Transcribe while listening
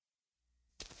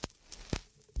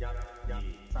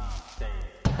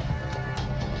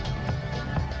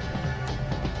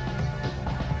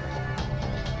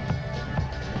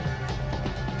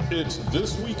It's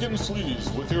This Week in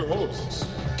Sleaze with your hosts,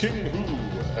 King Hu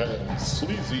and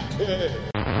Sleazy K.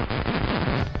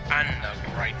 And the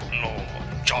Great Lord,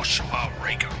 Joshua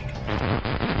Regal.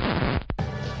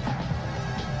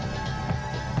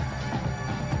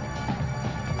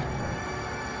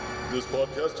 This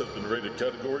podcast has been rated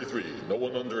Category 3. No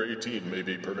one under 18 may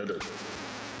be permitted.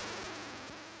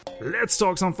 Let's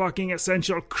talk some fucking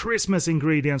essential Christmas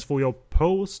ingredients for your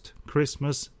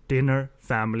post-Christmas dinner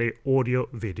family audio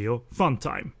video fun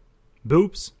time.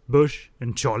 Boobs, Bush,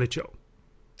 and Charlie Chow.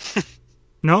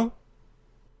 No?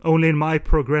 Only in my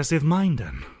progressive mind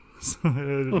then.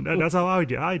 That's how I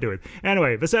do it.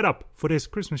 Anyway, the setup for this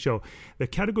Christmas show. The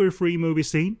Category 3 movie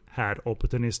scene had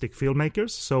opportunistic filmmakers,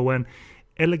 so when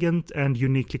elegant and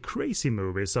uniquely crazy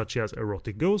movies such as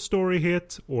Erotic Ghost Story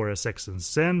hit or a Sex and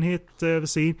Zen hit the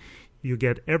scene, you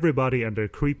get everybody and their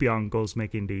creepy uncles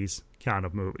making these kind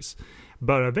of movies.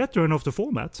 But a veteran of the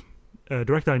format, a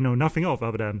director I know nothing of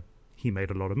other than he made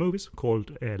a lot of movies,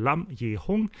 called Lam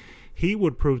Yi-hong, he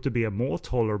would prove to be a more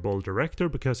tolerable director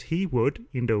because he would,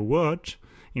 in the words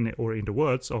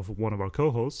of one of our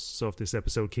co-hosts of this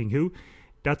episode, King Hu,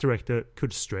 that director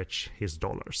could stretch his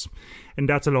dollars. And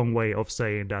that's a long way of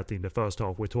saying that in the first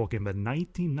half we're talking the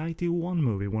 1991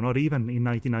 movie. We're not even in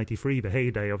 1993, the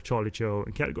heyday of Charlie Chow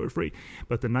in Category 3.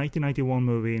 But the 1991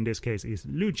 movie in this case is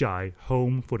Lu Jai,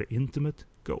 Home for the Intimate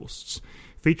Ghosts,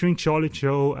 featuring Charlie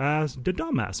Chow as the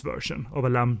dumbass version of a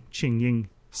Lam Qingying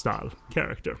style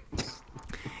character.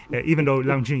 Even though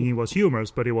Lam Qingying was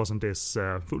humorous, but he wasn't this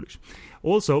foolish.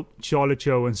 Also, Charlie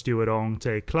Chow and Stuart Ong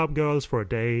take club girls for a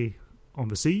day on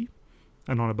the sea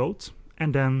and on a boat,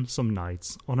 and then some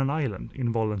nights on an island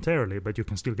involuntarily, but you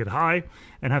can still get high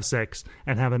and have sex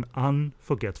and have an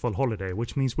unforgettable holiday,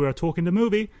 which means we are talking the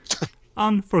movie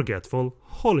Unforgettable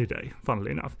Holiday,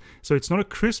 funnily enough. So it's not a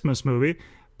Christmas movie,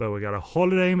 but we got a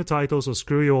holiday in the title, so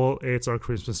screw you all, it's our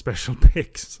Christmas special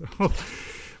pick. So,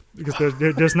 because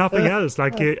there's nothing else.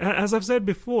 Like, as I've said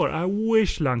before, I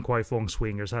wish Lan Kwai Fong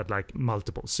Swingers had like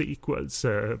multiple sequels,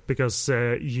 because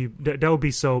that would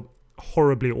be so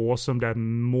horribly awesome that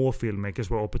more filmmakers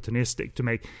were opportunistic to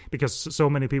make, because so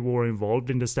many people were involved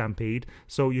in the stampede,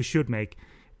 so you should make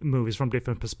movies from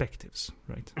different perspectives,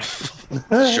 right?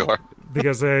 Sure.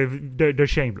 Because they're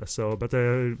shameless, so but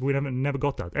we never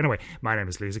got that. Anyway, my name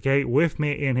is Lisa K. With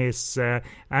me in his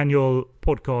annual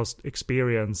podcast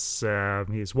experience,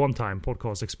 his one-time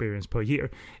podcast experience per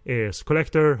year, is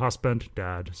collector, husband,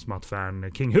 dad, smut fan,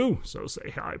 King Hu. So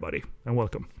say hi, buddy, and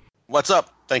welcome. What's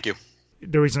up? Thank you.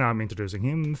 The reason I'm introducing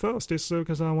him first is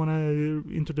because I want to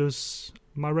introduce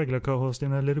my regular co-host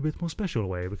in a little bit more special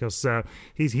way, because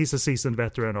he's a seasoned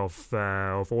veteran of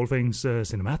all things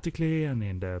cinematically and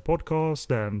in the podcast,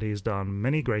 and he's done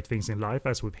many great things in life,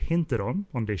 as we've hinted on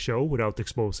this show, without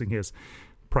exposing his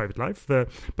private life.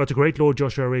 But the great Lord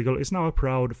Joshua Regal is now a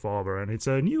proud father, and it's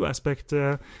a new aspect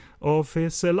of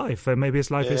his life. Maybe his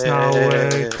life is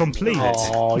now complete.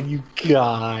 Oh, you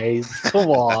guys, come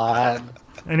on.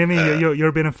 And I mean,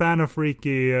 you've been a fan of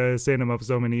freaky cinema for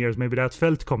so many years. Maybe that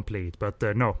felt complete, but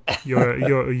no,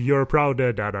 you're a proud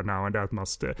dad now, and that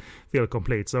must feel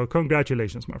complete. So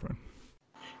congratulations, my friend.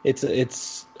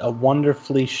 It's a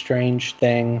wonderfully strange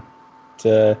thing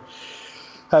to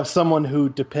have someone who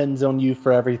depends on you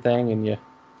for everything, and you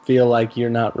feel like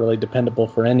you're not really dependable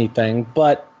for anything.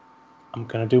 But I'm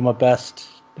gonna do my best,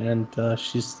 and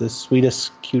she's the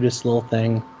sweetest, cutest little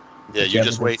thing. Yeah, you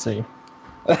just wait. See.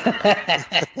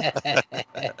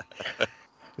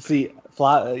 See,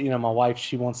 my wife,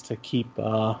 she wants to keep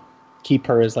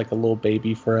her as like a little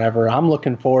baby forever. I'm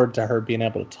looking forward to her being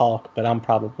able to talk, but I'm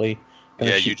probably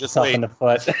gonna shoot myself in the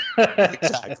foot.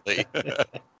 Exactly.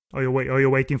 Are you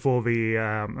waiting for the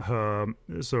her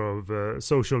sort of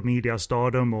social media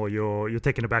stardom, or you're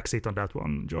taking a backseat on that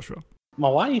one, Joshua? My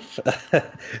wife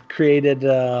created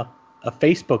a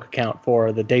Facebook account for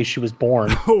her the day she was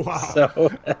born. Oh, wow.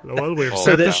 So, well, we've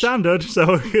set the standard,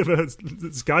 so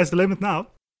the sky's the limit now.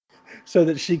 So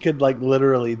that she could like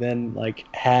literally then like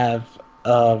have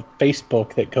a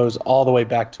Facebook that goes all the way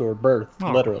back to her birth,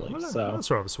 literally. Well, so that's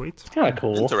rather sweet. It's kind of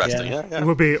cool. Interesting, yeah. It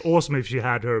would be awesome if she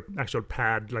had her actual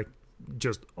pad like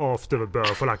just after the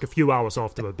birth, or like a few hours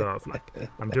after the birth. Like,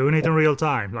 I'm doing it in real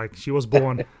time. Like, she was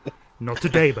born not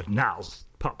today, but now.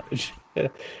 Publish.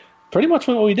 Pretty much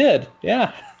what we did,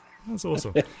 yeah. That's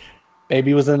awesome.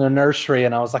 Baby was in a nursery,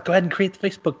 and I was like, go ahead and create the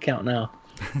Facebook account now.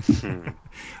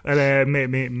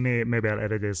 Maybe I'll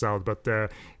edit this out, but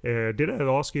did I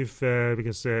ask if,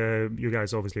 because you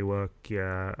guys obviously work,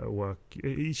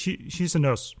 she's a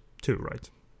nurse too, right?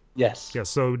 Yes. Yes.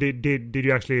 So did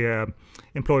you actually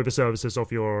employ the services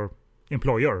of your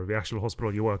employer, the actual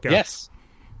hospital you work at? Yes.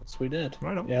 Yes, we did.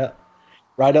 Right on. Yeah.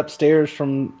 Right upstairs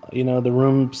from, the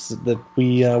rooms that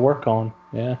we work on.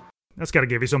 Yeah. That's got to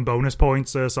give you some bonus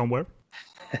points somewhere.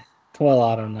 Well,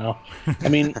 I don't know. I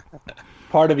mean,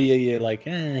 part of you're like,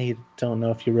 you don't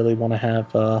know if you really want to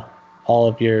have all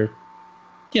of your,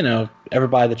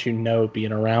 everybody that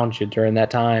being around you during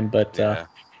that time. But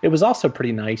it was also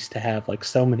pretty nice to have like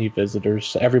so many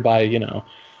visitors. Everybody,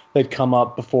 they'd come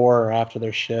up before or after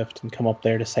their shift and come up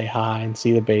there to say hi and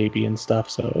see the baby and stuff.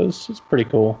 So it was pretty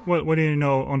cool. Well,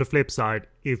 on the flip side,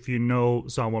 if you know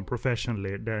someone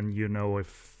professionally, then you know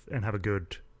and have a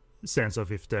good sense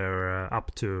of if they're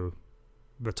up to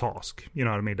the task. You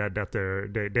know what I mean? That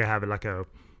they have like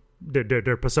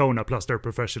their persona plus their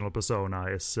professional persona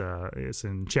is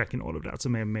in check and all of that. So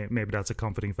maybe that's a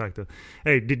comforting factor.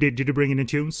 Hey, did you bring any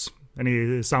tunes?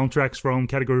 Any soundtracks from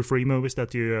Category 3 movies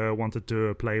that you wanted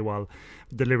to play while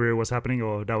delivery was happening,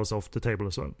 or that was off the table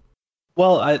as well?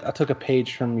 Well, I took a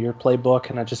page from your playbook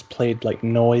and I just played like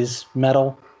noise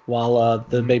metal while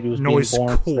the baby was being born.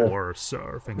 Noise core,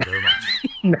 sir. Thank you very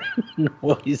much.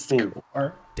 Noise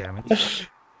core. Damn it.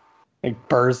 Like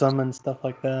Burzum and stuff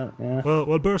like that. Yeah.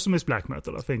 Well, Burzum is black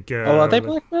metal, I think. Are they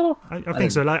black metal? I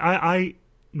think so. Like I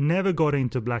never got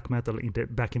into black metal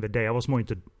back in the day. I was more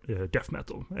into death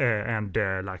metal and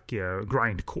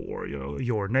grindcore.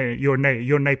 Your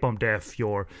Napalm Death,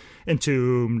 your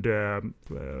Entombed, a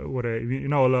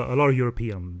lot of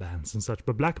European bands and such.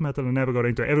 But black metal, I never got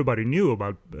into. Everybody knew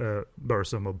about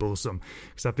Burzum or Bosom,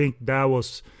 because I think that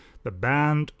was the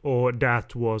band or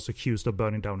that was accused of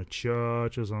burning down a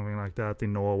church or something like that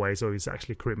in Norway. So he's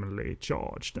actually criminally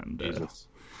charged and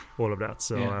all of that.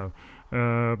 So. Yeah.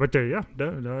 I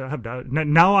have that.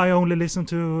 Now I only listen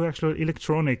to actual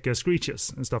electronic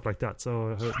screeches and stuff like that.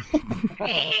 So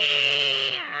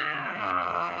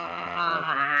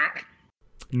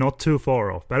not too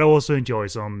far off, but I also enjoy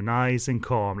some nice and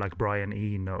calm, like Brian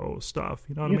Eno stuff.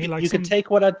 You know what I mean? Like you could take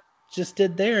what I just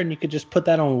did there, and you could just put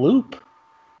that on loop.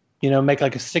 Make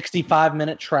like a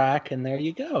 65-minute track, and there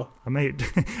you go. I'm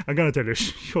gonna tell you a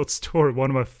short story.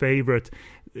 One of my favorite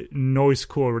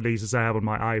noisecore releases I have on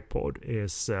my iPod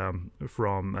is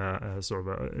from sort of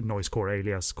a noisecore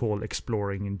alias called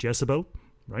Exploring in Jezebel.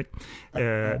 Right?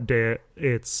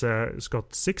 It's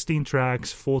got 16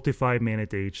 tracks, 45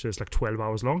 minutes each. It's like 12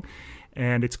 hours long,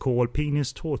 and it's called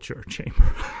Penis Torture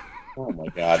Chamber. Oh my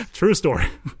god! True story.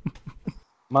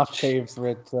 My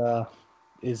favorite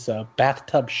is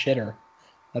Bathtub Shitter.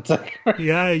 That's like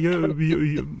yeah,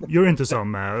 you're into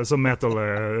some metal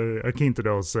akin to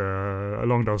those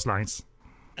along those lines.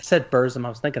 I said Burzum. I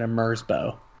was thinking of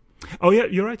Merzbow. Oh yeah,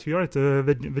 you're right.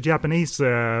 The Japanese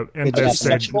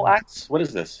sexual acts. What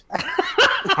is this?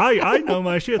 I know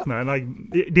my shit, man. Like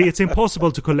it's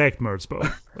impossible to collect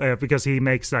Merzbow because he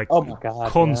makes like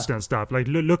constant stuff. Like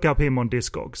look up him on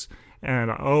Discogs,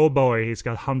 and oh boy, he's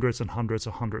got hundreds and hundreds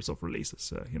and hundreds of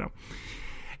releases.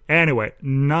 Anyway,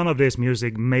 none of this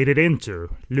music made it into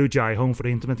Lu Jai Home for the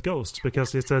Intimate Ghosts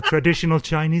because it's a traditional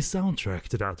Chinese soundtrack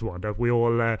to that one that we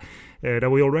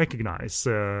all recognize,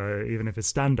 even if it's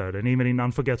standard. And even in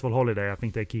Unforgettable Holiday, I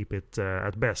think they keep it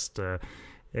at best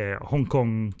Hong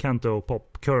Kong canto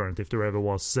pop current, if there ever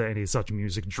was any such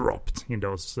music dropped in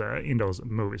those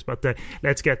movies. But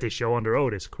let's get this show on the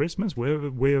road. It's Christmas.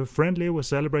 We're friendly. We're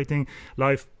celebrating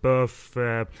life, birth,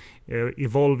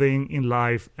 evolving in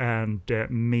life, and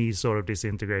me sort of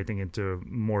disintegrating into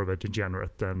more of a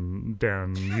degenerate than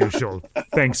usual,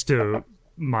 thanks to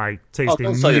my tasty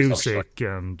music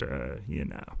and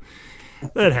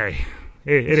But hey,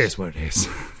 it is what it is.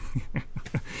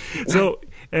 So.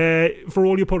 For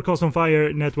all your Podcast on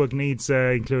Fire network needs,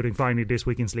 including finding This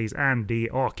Week in Sleaze and the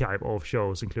archive of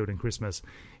shows, including Christmas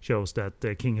shows that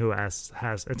King Hu has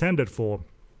attended for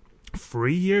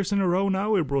 3 years in a row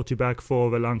now. We brought you back for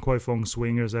the Lan Kwai Fong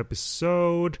Swingers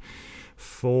episode,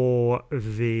 for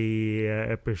the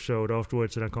episode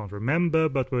afterwards that I can't remember,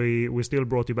 but we still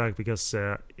brought you back because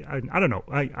I don't know,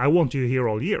 I want you here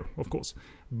all year, of course,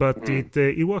 but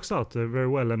it works out very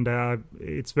well, and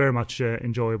it's very much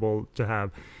enjoyable to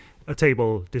have a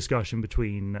table discussion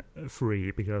between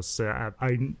three, because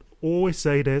I always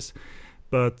say this,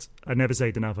 but I never say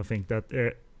it enough. I think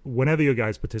that whenever you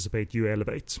guys participate, you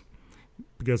elevate,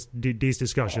 because these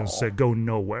discussions go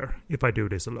nowhere if I do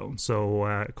this alone.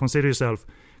 So consider yourself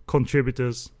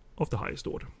contributors of the highest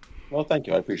order. Well, thank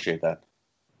you. I appreciate that.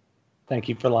 Thank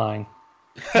you for lying.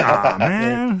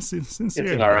 Man, sincerely.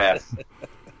 Kissing our ass.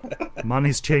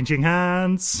 Money's changing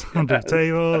hands under the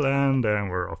table, and then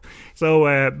we're off.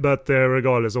 So, but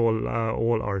regardless,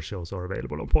 all our shows are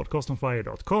available on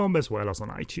podcastonfire.com, as well as on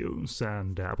iTunes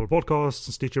and Apple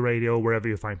Podcasts, Stitcher Radio, wherever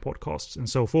you find podcasts and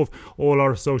so forth. All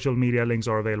our social media links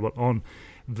are available on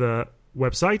the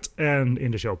website and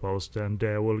in the show post, and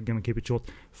we're gonna keep it short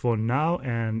for now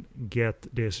and get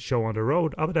this show on the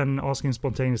road. Other than asking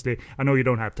spontaneously, I know you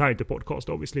don't have time to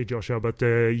podcast, obviously, Joshua, but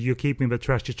you're keeping the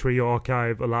Trashy Trio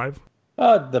archive alive.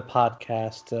 The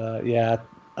podcast, yeah.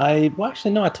 I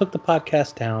took the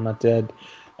podcast down. I did.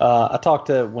 I talked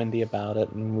to Wendy about it,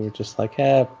 and we were just like,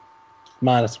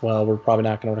 might as well. We're probably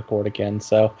not going to record again.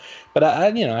 So, but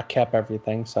I kept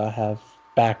everything, so I have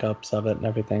backups of it and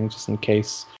everything just in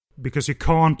case. Because you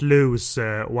can't lose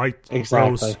White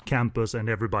Rose Campus and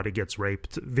Everybody Gets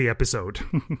Raped, the episode.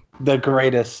 The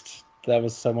greatest. That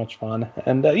was so much fun.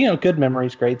 And, good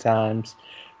memories, great times.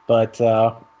 But,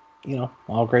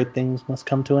 all great things must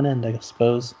come to an end, I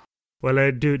suppose.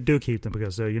 Well, do keep them,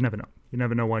 because you never know. You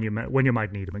never know when you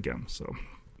might need them again. So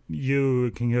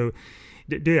you can go.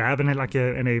 Do you have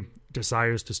any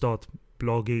desires to start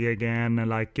blogging again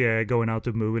and going out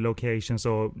to movie locations,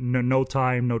 or no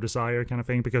time, no desire kind of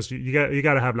thing? Because you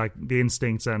got to have the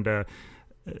instincts and a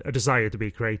desire to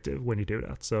be creative when you do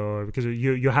that. So because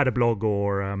you had a blog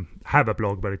or have a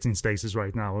blog, but it's in stasis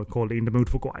right now, called In the Mood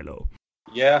for Gwylo.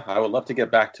 Yeah, I would love to get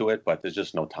back to it, but there's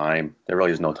just no time. There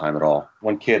really is no time at all.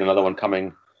 One kid, another one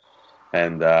coming,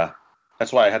 and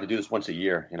that's why I had to do this once a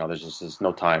year. There's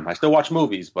no time. I still watch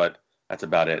movies, but that's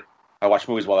about it. I watch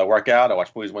movies while I work out. I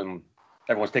watch movies when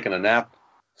everyone's taking a nap,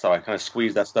 so I kind of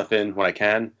squeeze that stuff in when I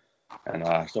can,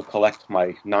 and still collect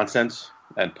my nonsense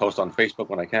and post on Facebook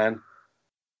when I can.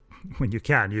 When you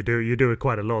can, you do it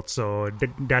quite a lot, so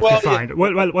that's fine. Yeah.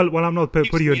 Well, I'm not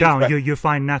putting you down. Right. You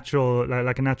find natural,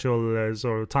 a natural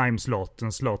sort of time slot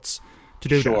and slots to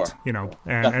do that,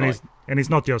 and it's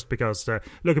not just because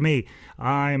look at me,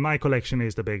 my collection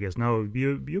is the biggest. No,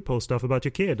 you post stuff about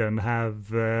your kid and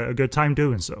have a good time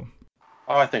doing so.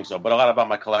 Oh, I think so, but a lot about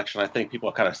my collection, I think people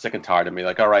are kind of sick and tired of me.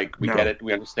 Like, all right, we get it,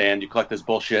 we understand. You collect this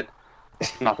bullshit.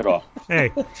 Knock it off.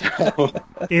 Hey,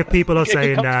 if people are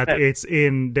saying that it's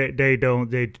in, they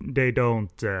don't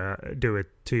do it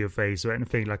to your face or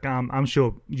anything. I'm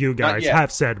sure you guys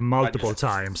have said multiple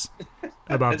times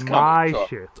about my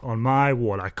shit on my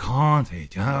wall. I can't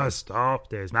just stop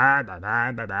this,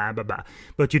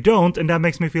 but you don't, and that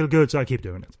makes me feel good, so I keep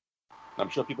doing it. I'm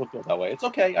sure people feel that way. It's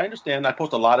okay. I understand. I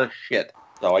post a lot of shit,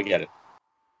 so I get it.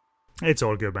 It's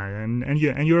all good, man, and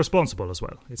you're responsible as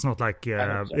well. It's not like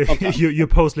you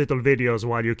post little videos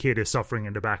while your kid is suffering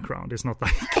in the background. It's not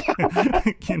like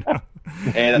And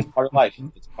that's part of life.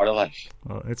 It's part of life.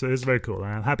 Well, it's very cool.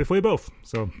 I'm happy for you both.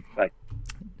 So right.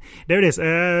 There it is.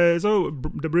 So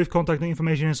the brief contact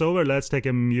information is over. Let's take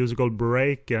a musical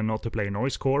break, and not to play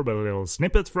noise core, but a little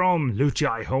snippet from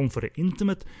Lucii Home for the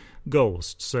Intimate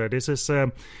Ghosts. This is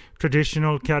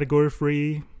traditional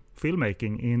category-free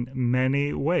filmmaking in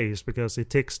many ways, because it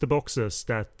ticks the boxes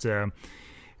that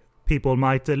people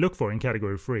might look for in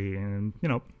category 3, and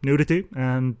nudity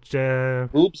and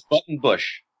boobs, butt, and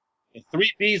bush. The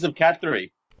 3 B's of Cat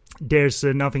 3. There's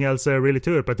nothing else really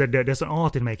to it, but there's an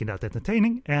art in making that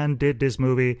entertaining, and did this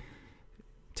movie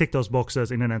tick those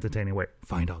boxes in an entertaining way?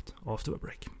 Find out after the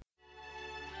break.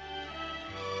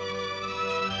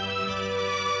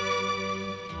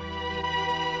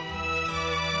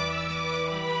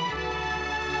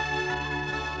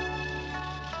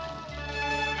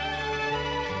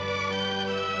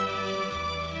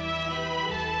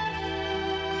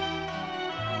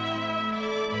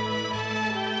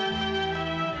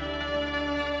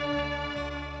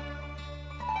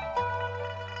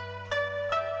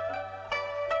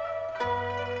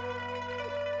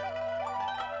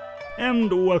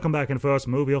 And welcome back in the first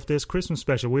movie of this Christmas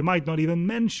special. We might not even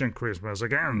mention Christmas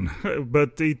again,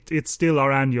 but it's still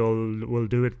our annual. We'll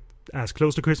do it as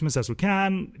close to Christmas as we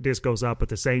can. This goes up at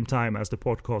the same time as the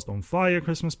Podcast on Fire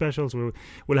Christmas specials.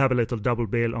 We'll have a little double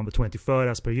bill on the 23rd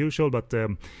as per usual, but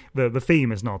the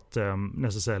theme is not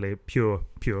necessarily pure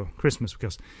Christmas,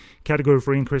 because category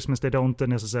 3 in Christmas, they don't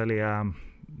necessarily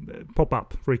pop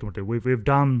up frequently. We've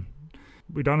done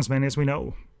as many as we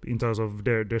know, in terms of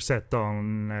they're set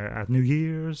on at New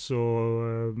Year's,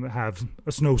 or have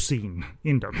a snow scene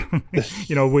in them.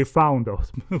 We found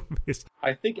those movies.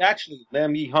 I think actually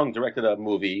Lam Yi-hung directed a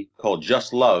movie called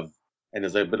Just Love, and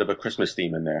there's a bit of a Christmas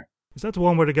theme in there. Is that the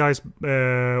one where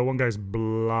the one guy's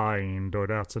blind, or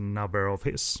that's another of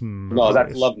his movies? No,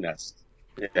 that's Love Nest.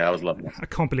 Yeah, that was Love Nest. I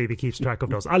can't believe he keeps track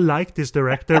of those. I like this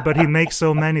director, but he makes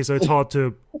so many, so it's hard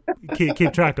to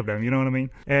keep track of them, you know what I mean?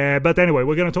 But anyway,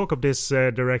 we're going to talk of this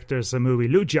director's movie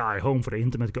Lu Jai, Home for the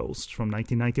Intimate Ghost from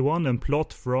 1991, and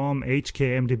plot from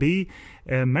HKMDB.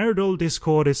 Marital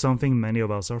discord is something many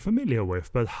of us are familiar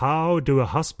with, but how do a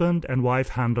husband and wife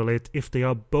handle it if they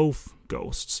are both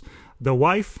ghosts? The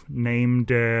wife,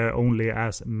 named only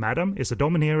as Madam, is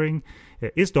domineering,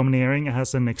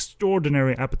 has an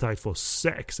extraordinary appetite for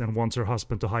sex, and wants her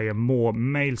husband to hire more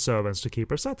male servants to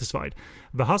keep her satisfied.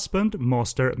 The husband,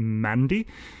 Master Mandy,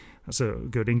 that's a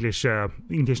good English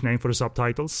name for the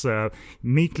subtitles.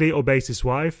 Meekly obeys his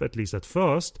wife, at least at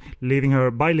first, leaving her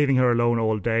alone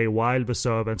all day while the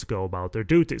servants go about their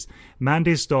duties.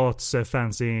 Mandy starts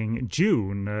fancying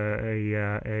June,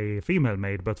 a female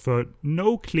maid, but for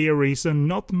no clear reason,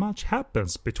 not much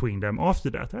happens between them after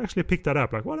that. I actually picked that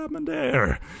up, like, what happened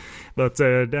there? But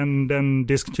then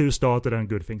disc 2 started and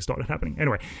good things started happening.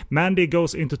 Anyway, Mandy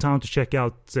goes into town to check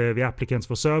out the applicants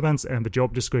for servants, and the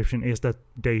job description is that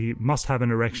they must have an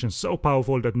erection so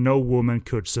powerful that no woman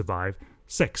could survive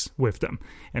sex with them.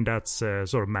 And that's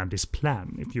sort of Mandy's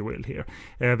plan, if you will, here.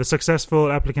 The successful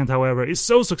applicant, however, is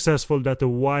so successful that the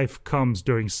wife comes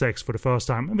during sex for the first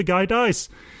time, and the guy dies.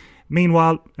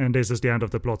 Meanwhile, and this is the end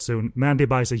of the plot soon, Mandy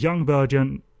buys a young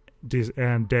virgin,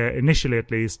 and initially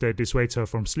at least dissuades her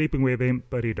from sleeping with him,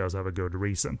 but he does have a good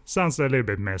reason. Sounds a little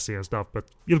bit messy and stuff, but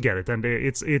you'll get it. And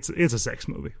it's a sex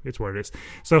movie. It's what it is.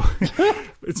 So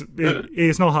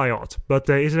it's not high art, but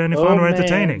is it any fun or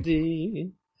entertaining?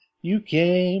 Mandy, you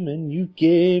came and you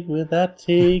gave without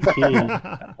taking.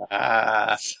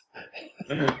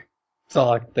 That's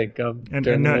all I can think of.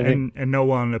 And no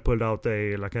one pulled out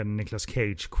a Nicolas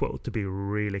Cage quote to be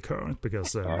really current,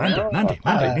 because Mandy,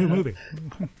 new movie,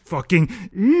 fucking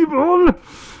evil,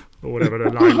 or whatever the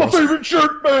line was. My favorite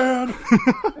shirt, man.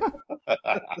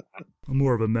 I'm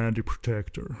more of a Mandy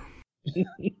protector.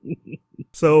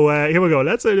 So here we go.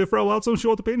 Let's throw out some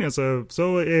short opinions.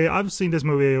 I've seen this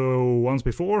movie once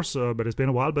before, but it's been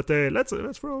a while. But let's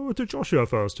throw to Joshua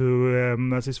first, who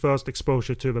has his first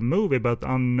exposure to the movie, but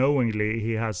unknowingly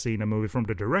he has seen a movie from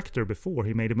the director before.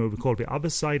 He made a movie called The Other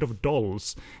Side of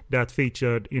Dolls that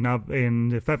featured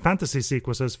in fantasy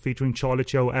sequences featuring Charlie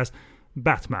Cho as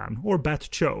Batman or Bat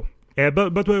Cho.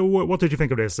 But what did you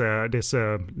think of this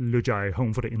Lu Jai,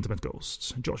 Home for the Intimate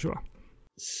Ghosts, Joshua?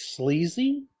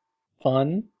 Sleazy,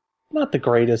 fun, not the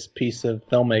greatest piece of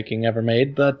filmmaking ever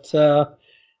made, but I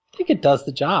think it does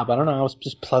the job. I don't know, I was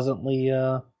just pleasantly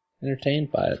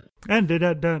entertained by it. And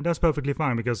that's perfectly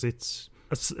fine, because it's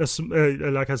as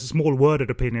a small worded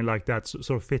opinion like that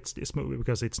sort of fits this movie,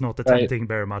 because it's not attempting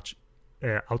very much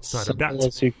outside of that.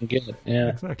 As you can get it. Yeah,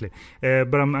 exactly.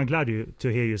 But I'm glad to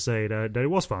hear you say that it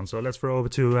was fun. So let's throw over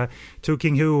to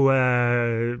King Hu.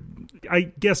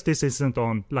 I guess this isn't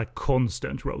on like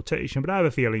constant rotation, but I have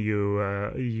a feeling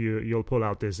you'll pull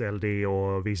out this LD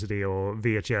or VCD or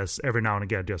VHS every now and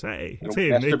again. Just hey, it's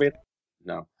him.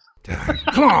 No.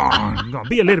 Come on,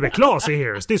 be a little bit classy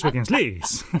here. It's This Week in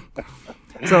Sleaze.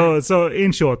 So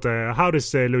in short, how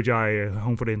does Lu Jai,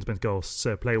 Home for the Intimate Ghosts,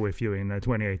 play with you in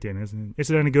 2018? Is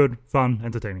it any good, fun,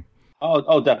 entertaining?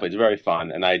 Oh, definitely. It's very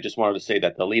fun. And I just wanted to say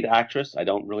that the lead actress, I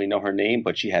don't really know her name,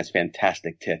 but she has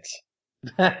fantastic tits.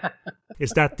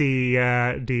 Is that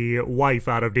the wife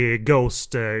out of the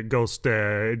ghost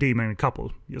demon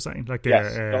couple, you're saying? Like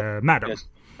yes. Madam? Yes.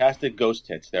 Fantastic ghost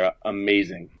tits. They're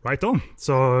amazing. Right on.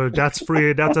 So that's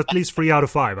free. That's at least 3 out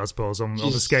of 5, I suppose, on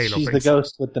the scale of things. She's the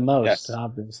ghost with the most, yes.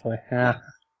 Obviously. Yeah.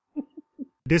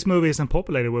 This movie isn't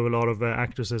populated with a lot of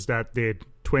actresses that did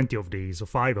 20 of these, or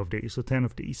 5 of these, or 10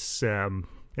 of these.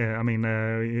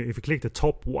 If you click the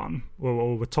top one,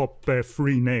 or the top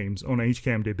 3 names on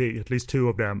HKMDB, at least 2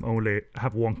 of them only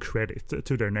have 1 credit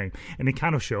to their name. And it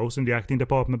kind of shows in the acting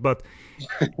department, but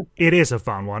it is a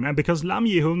fun one. And because Lam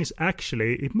Yi-hung is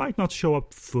actually, it might not show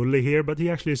up fully here, but he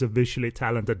actually is a visually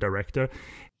talented director.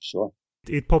 Sure.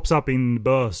 It pops up in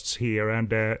bursts here,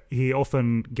 and he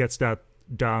often gets that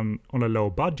done on a low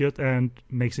budget and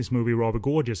makes his movie rather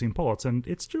gorgeous in parts. And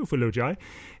it's true for Lu Jai.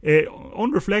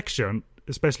 On reflection,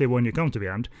 especially when you come to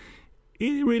the end,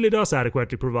 it really does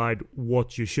adequately provide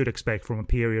what you should expect from a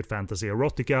period fantasy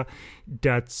erotica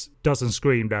that doesn't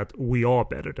scream that we are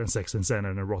better than Sex and Zen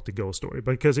and erotic ghost story,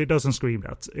 because it doesn't scream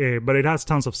that. But it has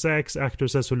tons of sex,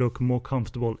 actresses who look more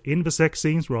comfortable in the sex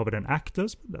scenes rather than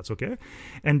actors, but that's okay.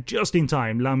 And just in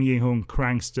time, Lam Yi-hung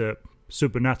cranks the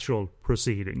supernatural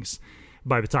proceedings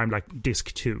by the time like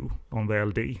disc 2 on the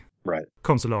LD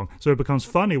comes along. So it becomes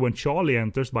funny when Charlie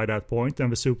enters by that point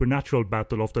and the supernatural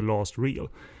battle of the last reel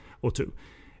or 2.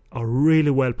 are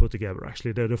really well put together,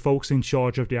 actually. The folks in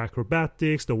charge of the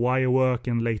acrobatics, the wire work,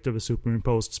 and later the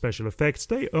superimposed special effects,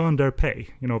 they earn their pay,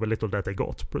 the little that they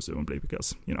got, presumably,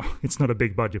 because, it's not a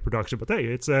big budget production, but hey,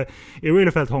 it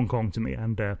really felt Hong Kong to me,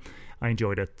 and I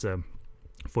enjoyed it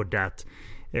for that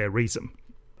reason.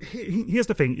 Here's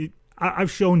the thing.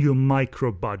 I've shown you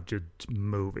micro-budget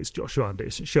movies, Joshua, on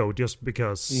this show, just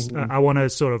because I want to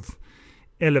sort of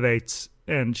elevate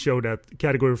and show that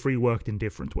Category 3 worked in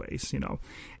different ways,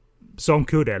 Some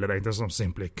could elevate and some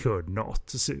simply could not.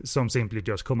 Some simply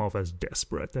just come off as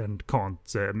desperate and can't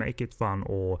make it fun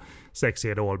or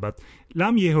sexy at all. But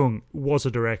Lam Yi-hung was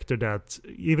a director that,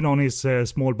 even on his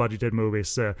small-budgeted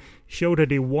movies, showed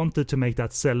that he wanted to make that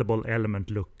sellable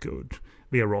element look good,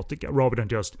 the erotica, rather than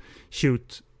just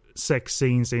shoot sex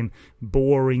scenes in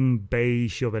boring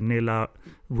beige or vanilla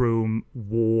room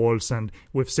walls and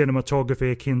with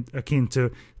cinematography akin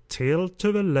to tilt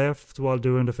to the left while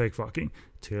doing the fake fucking,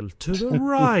 tilt to the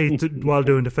right while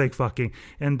doing the fake fucking,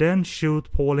 and then shoot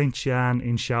Pauline Chan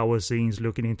in shower scenes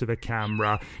looking into the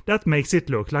camera. That makes it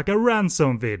look like a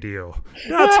ransom video.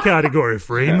 That's Category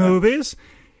 3 movies.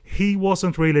 He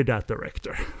wasn't really that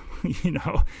director,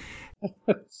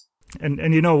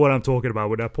 And you know what I'm talking about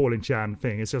with that Pauline Chan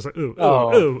thing. It's just like,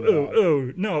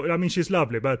 ooh. No, I mean, she's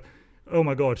lovely, but oh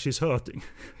my God, she's hurting.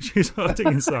 She's hurting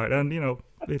inside. And,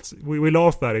 it's we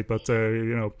laugh at it, but,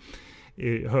 her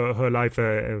life,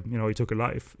 he took a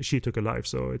life. She took a life.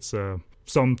 So it's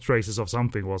some traces of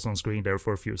something was on screen there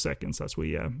for a few seconds as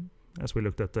we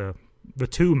looked at the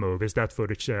two movies that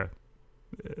footage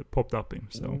popped up in.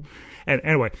 So, and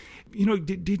anyway,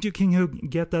 did you, King Hu,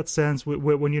 get that sense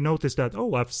when you noticed that,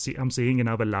 I'm seeing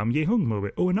another Lam Yi-hung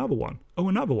movie, another one.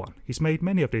 He's made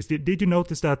many of these. Did you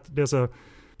notice that there's a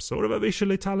sort of a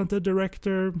visually talented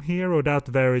director here, or that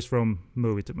varies from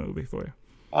movie to movie for you?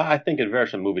 I think it varies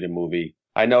from movie to movie.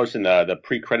 I noticed in the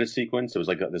pre-credit sequence, it was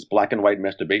like this black and white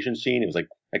masturbation scene. It was like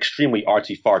extremely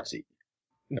artsy-fartsy.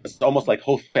 It's almost like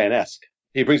Ho Fan-esque.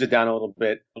 He brings it down a little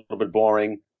bit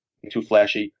boring, too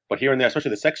flashy, but here and there,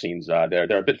 especially the sex scenes,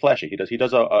 they're a bit flashy. He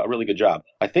does a really good job.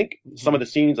 I think some of the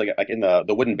scenes, like in the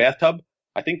wooden bathtub,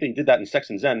 I think they did that in Sex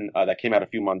and Zen that came out a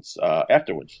few months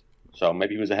afterwards. So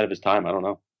maybe he was ahead of his time. I don't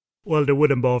know. Well, the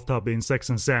wooden bathtub in Sex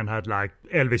and Zen had like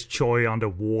Elvis Choi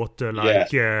underwater,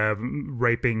 like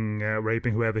raping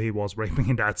whoever he was raping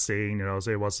in that scene.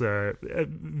 So it was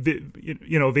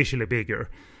visually bigger.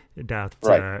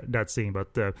 That scene,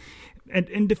 but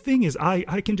and the thing is,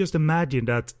 I can just imagine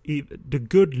that the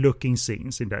good looking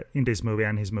scenes in this movie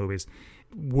and his movies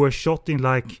were shot in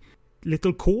like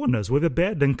little corners with a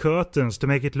bed and curtains to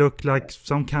make it look like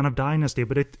some kind of dynasty,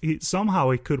 but it somehow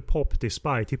it could pop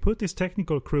despite he put his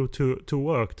technical crew to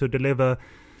work to deliver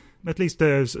at least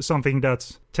something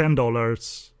that's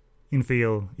 $10 in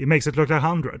feel. It makes it look like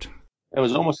 100. It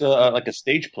was almost like a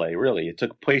stage play, really. It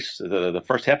took place, the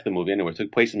first half of the movie anyway,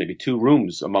 took place in maybe 2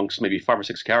 rooms amongst maybe 5 or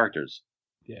 6 characters.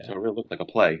 Yeah. So it really looked like a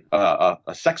play, a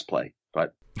sex play,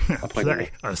 but a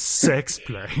play. A sex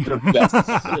play. The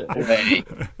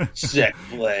best sex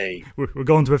play. We're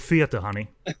going to a theater, honey,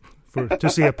 to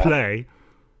see a play.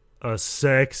 A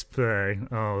sex play.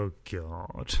 Oh,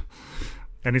 God.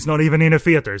 And it's not even in a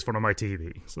theater, it's in front of my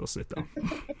TV, so sit down.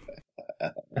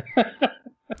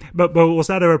 But was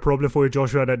that ever a problem for you,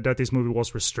 Joshua, that this movie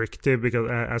was restrictive? Because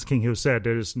as King Hu said,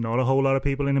 there's not a whole lot of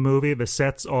people in the movie. The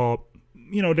sets are,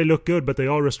 they look good, but they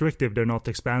are restrictive. They're not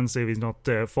expansive. He's not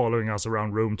following us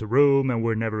around room to room, and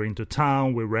we're never into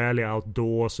town. We're rarely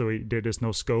outdoors, so there's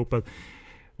no scope. But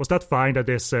was that fine that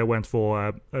this went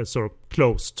for a sort of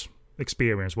closed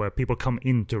experience where people come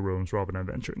into rooms rather than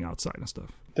venturing outside and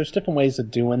stuff? There's different ways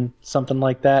of doing something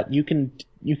like that. You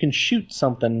can shoot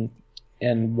something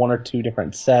in 1 or 2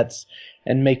 different sets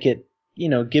and make it,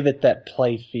 give it that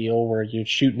play feel where you're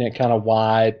shooting it kind of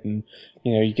wide and,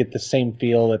 you get the same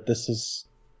feel that this is,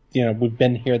 we've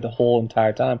been here the whole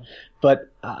entire time.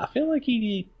 But I feel like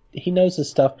he knows his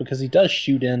stuff because he does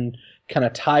shoot in kind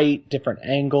of tight, different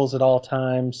angles at all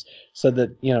times so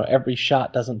that, every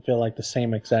shot doesn't feel like the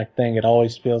same exact thing. It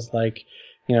always feels like,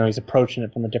 he's approaching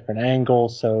it from a different angle.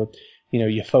 So,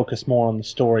 you focus more on the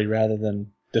story rather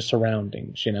than the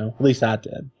surroundings, at least I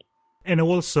did. And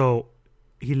also,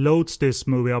 he loads this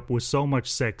movie up with so much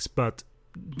sex, but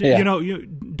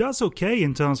does okay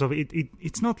in terms of it.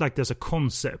 It's not like there's a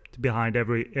concept behind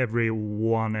every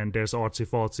one, and there's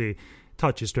artsy-fartsy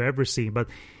touches to every scene. But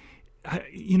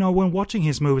when watching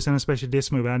his movies, and especially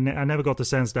this movie, I never got the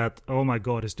sense that, oh my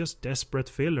God, it's just desperate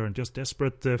filler and just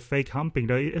desperate fake humping.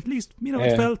 At least,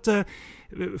 it felt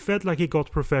It felt like he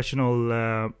got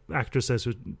professional actresses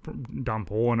who done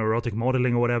porn or erotic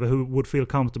modeling or whatever, who would feel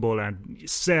comfortable and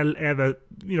sell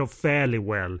fairly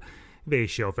well the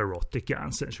issue of erotica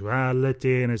and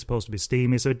sensuality, and it's supposed to be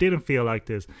steamy, so it didn't feel like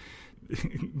this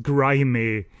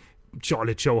grimy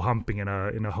Charlie Cho humping in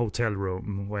a hotel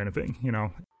room or anything, you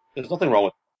know. There's nothing wrong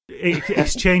with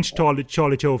Exchange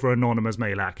Charlie Cho for an anonymous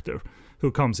male actor who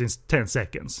comes in 10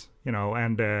 seconds, you know,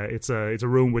 and it's a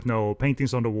room with no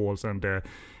paintings on the walls, and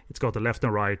it's got the left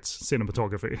and right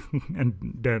cinematography, and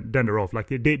then they're off. Like,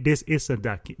 this isn't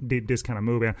this kind of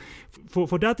movie. And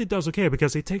for that, it does okay,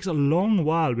 because it takes a long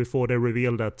while before they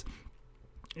reveal that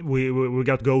we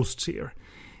got ghosts here.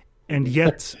 And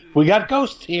yet... we got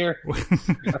ghosts here.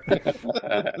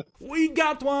 We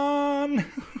got one!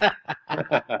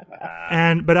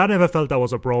 But I never felt that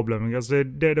was a problem, because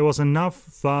there was enough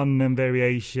fun and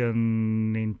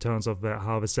variation in terms of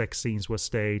how the sex scenes were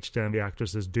staged, and the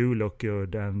actresses do look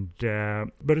good.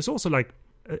 But it's also like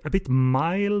a bit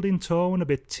mild in tone, a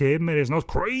bit timid. It's not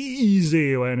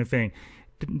crazy or anything.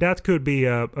 That could be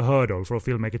a hurdle for a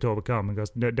filmmaker to overcome,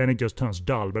 because then it just turns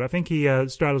dull. But I think he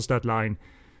straddles that line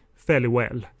fairly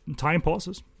well. Time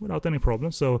passes without any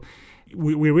problem, so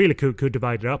we really could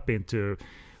divide it up into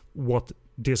what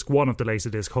disc 1 of the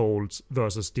Laserdisc holds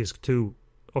versus disc 2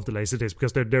 of the Laserdisc,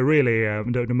 because they're really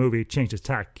the movie changes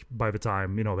tack by the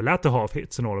time, you know, the latter half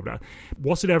hits and all of that.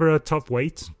 Was it ever a tough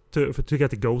wait to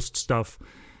get the ghost stuff?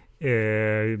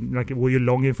 Like, were you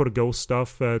longing for the ghost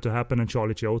stuff to happen and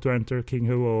Charlie Cho to enter King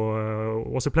Hu, or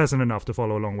was it pleasant enough to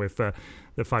follow along with the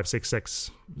 5,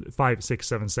 6,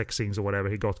 7 sex scenes or whatever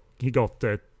he got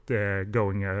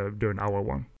going during hour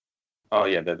 1? Oh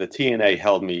yeah, the TNA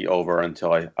held me over until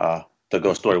the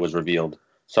ghost story was revealed.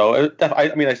 So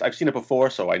I've seen it before,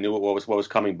 so I knew what was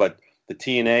coming. But the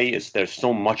TNA there's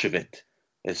so much of it.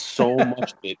 There's so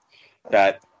much of it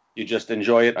that you just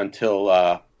enjoy it until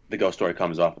the ghost story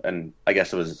comes up, and I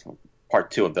guess it was part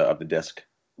 2 of the disc,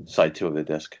 side 2 of the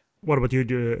disc. What about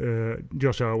you,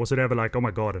 Joshua? Was it ever like, oh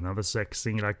my god, another sex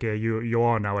scene? Like, you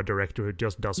are now a director who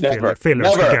just does fillers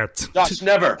to get. Josh,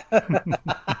 never.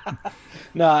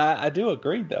 No, I do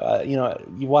agree though.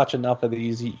 You watch enough of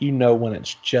these, you know when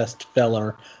it's just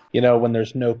filler. You know when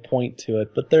there's no point to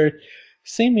it, but there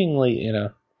seemingly,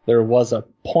 there was a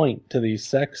point to these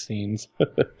sex scenes,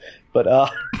 but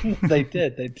they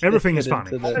did. Everything is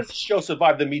funny. How does the show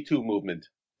survive the Me Too movement?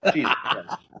 Jesus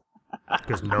Christ.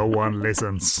 Because no one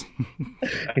listens.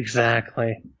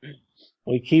 Exactly.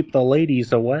 We keep the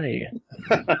ladies away.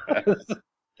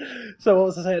 So what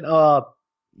was I saying?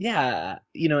 Yeah,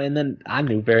 and then I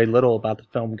knew very little about the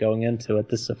film going into it.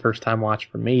 This is a first time watch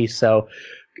for me, so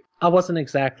I wasn't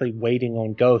exactly waiting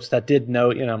on Ghost. I did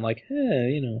know, I'm like,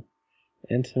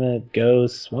 intimate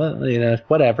ghosts,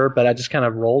 whatever, but I just kind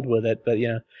of rolled with it. But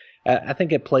I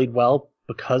think it played well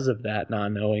because of that,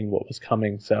 not knowing what was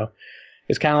coming. So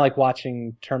it's kind of like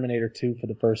watching Terminator 2 for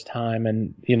the first time,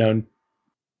 and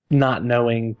not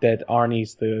knowing that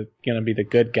Arnie's gonna be the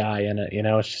good guy in it.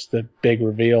 It's just a big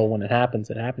reveal when it happens.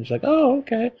 You're like, oh,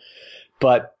 okay.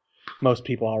 But most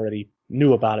people already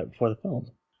knew about it before the film.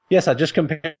 Yes, I just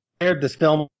compared this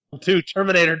film to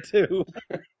Terminator 2.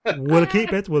 We'll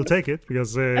keep it. We'll take it,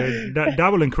 because that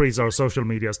will increase our social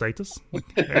media status.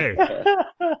 Hey.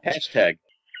 Hashtag.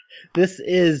 This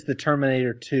is the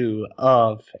Terminator 2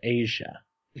 of Asia.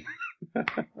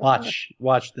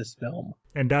 Watch this film.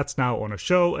 And that's now on a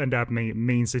show, and that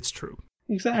means it's true.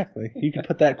 Exactly. You can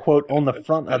put that quote on the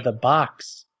front of the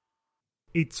box.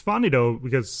 It's funny though,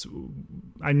 because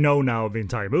I know now the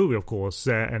entire movie, of course,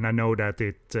 and I know that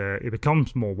it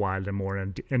becomes more wild and more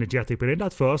energetic. But in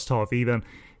that first half, even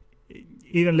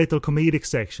little comedic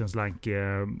sections, like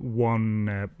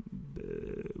one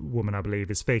woman, I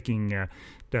believe, is faking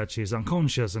that she's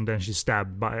unconscious, and then she's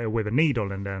stabbed with a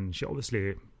needle, and then she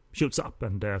obviously shoots up,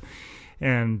 and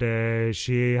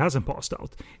she hasn't passed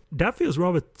out. That feels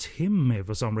rather timid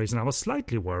for some reason. I was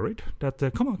slightly worried that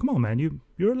come on, man,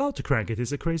 you're allowed to crank it.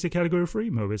 It's a crazy category 3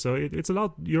 movie, so it's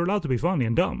allowed. You're allowed to be funny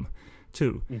and dumb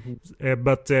too. Mm-hmm.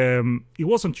 But it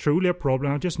wasn't truly a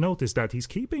problem. I just noticed that he's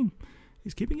keeping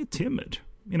it timid.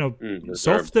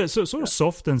 Soft, sort of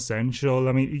soft and sensual.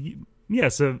 I mean,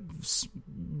 yes,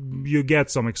 you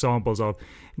get some examples of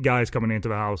guys coming into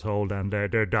the household and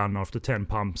they're done after 10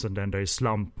 pumps, and then they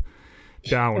slump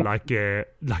down like they're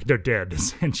dead,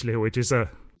 essentially, which is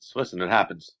listen, it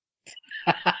happens.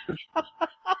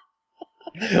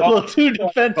 Well, too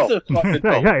defensive.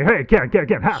 Hey,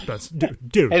 can't happen,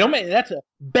 dude. Hey, don't make that's the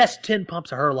best 10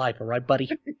 pumps of her life, all right, buddy?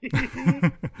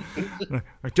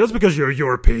 Just because you're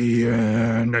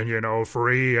European and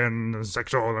free and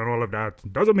sexual and all of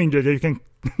that doesn't mean that you can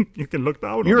You can look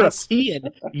down You're on a us.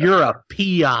 peon. You're a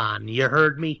peon. You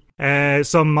heard me?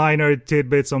 Some minor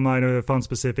tidbits, some minor fun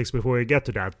specifics before we get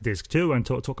to that disc 2 and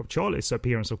talk of Charlie's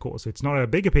appearance, of course. It's not a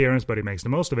big appearance, but he makes the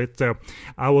most of it.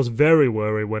 I was very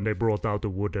worried when they brought out the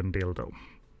wooden dildo.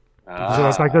 So I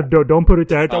was like, don't put it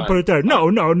there, don't put it there.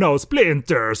 No,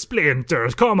 splinters,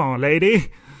 come on,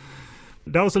 lady.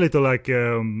 That was a little like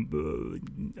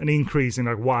an increase in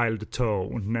like wild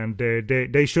tone, and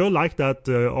they sure like that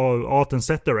art and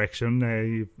set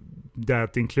direction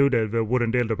that included the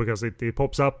wooden dildo, because it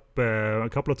pops up a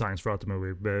couple of times throughout the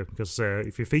movie. Because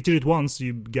if you feature it once,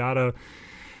 you gotta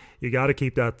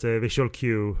keep that visual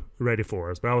cue ready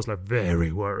for us. But I was like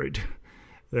very worried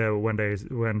when they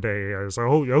so I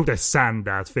hope they sand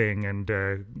that thing and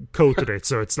coated it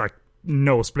so it's like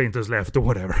no splinters left or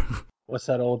whatever. What's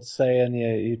that old saying?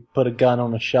 You put a gun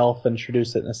on a shelf,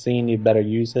 introduce it in a scene, you better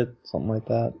use it. Something like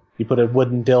that. You put a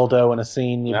wooden dildo in a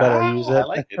scene, you better use it. I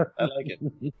like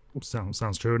it.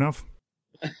 Sounds true enough.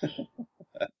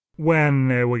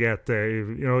 When we get,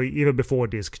 even before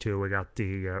disc 2, we got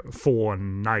the 4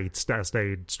 Knights, as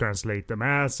they translate them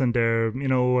as, and they're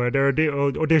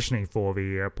auditioning for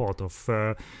the part of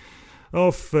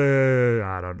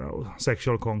I don't know,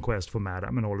 sexual conquest for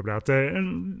Madame and all of that.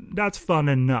 And that's fun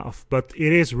enough, but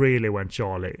it is really when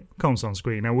Charlie comes on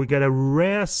screen and we get a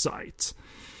rare sight.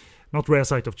 Not rare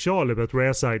sight of Charlie, but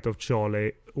rare sight of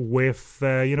Charlie with,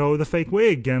 the fake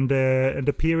wig and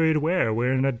the period wear.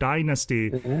 We're in a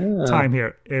dynasty time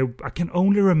here. I can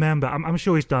only remember, I'm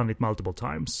sure he's done it multiple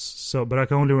times, but I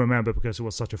can only remember because it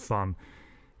was such a fun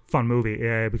movie,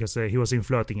 because he was in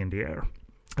Flirting in the Air.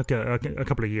 A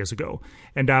couple of years ago,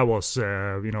 and that was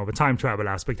the time travel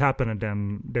aspect happened, and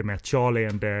then they met Charlie,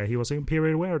 and he was in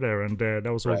period wear there, and that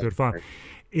was all good fun.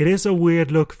 It is a weird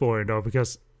look for him though,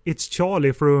 because it's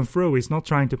Charlie through and through. He's not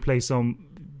trying to play some,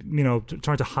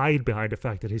 trying to hide behind the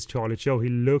fact that he's Charlie Cho. He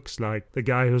looks like the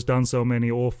guy who's done so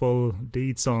many awful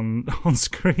deeds on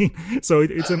screen. So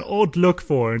it's an odd look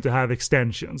for him to have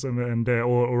extensions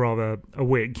or rather a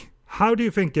wig. How do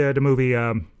you think the movie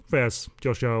fares,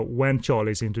 Joshua, when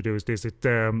Charlie's introduced? Is it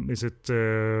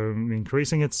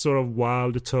increasing its sort of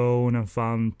wild tone and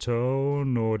fun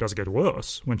tone, or does it get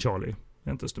worse when Charlie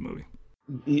enters the movie?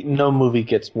 No movie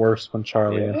gets worse when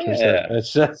Charlie enters it.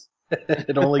 It's just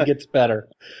it only gets better.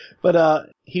 But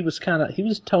he was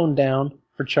toned down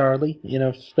for Charlie,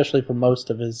 especially for most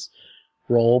of his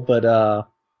role. But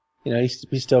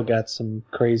he still got some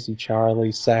crazy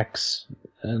Charlie sex,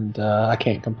 and I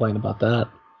can't complain about that.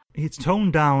 He's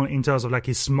toned down in terms of like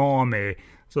his smarmy,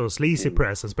 sort of sleazy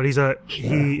presence, but he's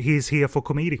here for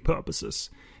comedic purposes.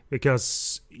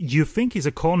 Because you think he's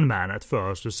a con man at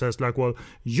first who says like, well,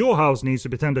 your house needs to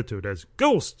be tended to. There's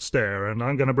ghosts there, and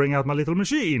I'm going to bring out my little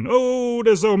machine. Oh,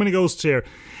 there's so many ghosts here.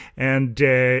 And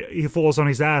he falls on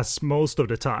his ass most of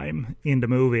the time in the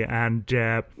movie. And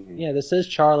this is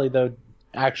Charlie, though,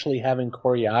 actually having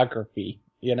choreography,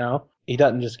 He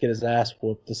doesn't just get his ass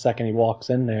whooped the second he walks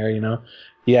in there,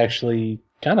 He actually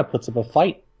kind of puts up a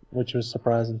fight, which was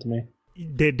surprising to me.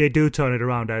 They do turn it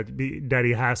around that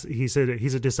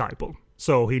he's a disciple,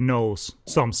 so he knows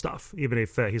some stuff, even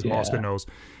if his master knows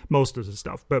most of the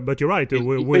stuff. But you're right.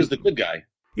 He's the good guy.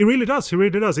 He really does. It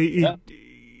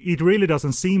really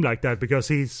doesn't seem like that, because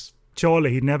he's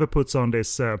Charlie. He never puts on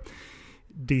this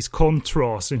these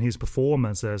contrasts in his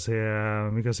performances here,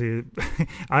 because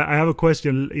I have a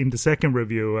question in the second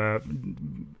review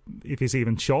if he's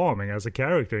even charming as a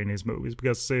character in his movies,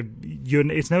 because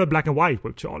it's never black and white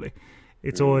with Charlie.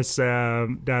 It's always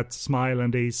that smile,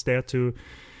 and he's there to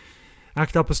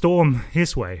act up a storm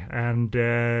his way, and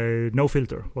no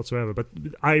filter whatsoever. But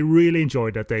I really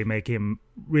enjoyed that they make him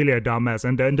really a dumbass,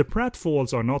 and the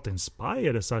pratfalls are not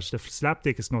inspired as such. The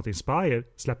slapstick is not inspired,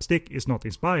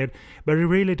 but it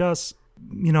really does.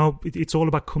 It's all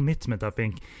about commitment, I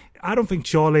think. I don't think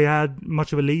Charlie had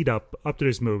much of a lead up to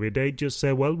this movie. They just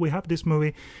say, well, we have this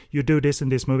movie, you do this in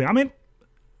this movie. I mean,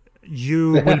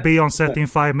 you will be on set in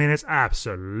 5 minutes,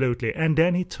 absolutely. And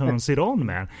then he turns it on,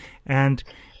 man. And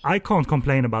I can't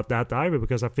complain about that either,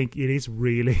 because I think it is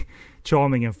really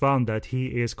charming and fun that he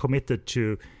is committed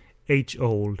to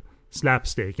age-old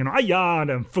slapstick, and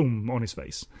then boom, on his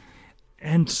face.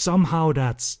 And somehow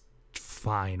that's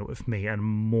fine with me, and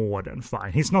more than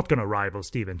fine. He's not going to rival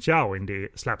Stephen Chow in the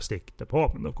slapstick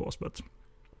department, of course, but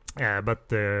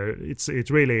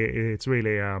it's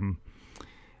really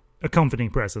a comforting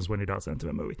presence when he does enter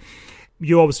the movie.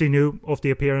 You obviously knew of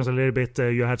the appearance a little bit.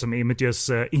 You had some images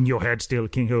in your head still,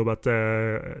 King Hu, but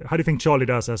how do you think Charlie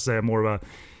does as more of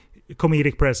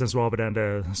comedic presence rather than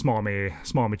the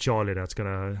smarmy Charlie that's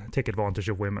gonna take advantage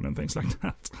of women and things like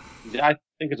that. Yeah, I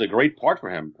think it's a great part for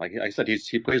him. Like I said,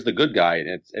 he plays the good guy,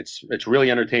 and it's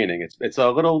really entertaining. It's a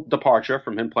little departure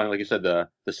from him playing, like you said, the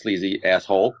sleazy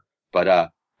asshole, but it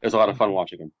was a lot of fun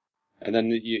watching him. And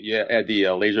then you add the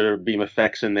laser beam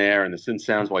effects in there and the synth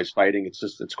sounds while he's fighting.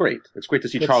 It's great. It's great to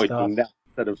see Good Charlie stuff. doing that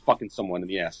instead of fucking someone in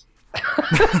the ass.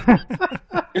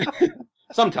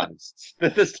 Sometimes.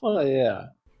 Oh yeah.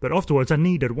 But afterwards, I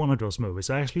needed one of those movies.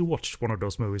 I actually watched one of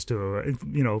those movies to,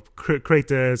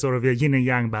 create a sort of a yin and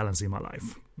yang balance in my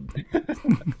life.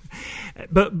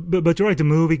 but you're right. The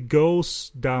movie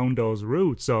goes down those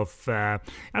routes of.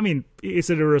 Is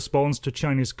it a response to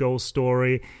Chinese ghost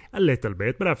story? A little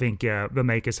bit, but I think the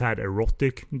makers had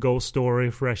erotic ghost story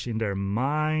fresh in their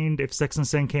mind. If Sex and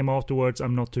Sen came afterwards,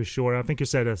 I'm not too sure. I think you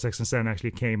said that Sex and Sen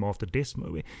actually came after this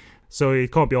movie, so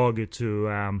it can't be argued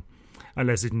to.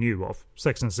 Unless it knew of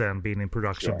Sex and Sen being in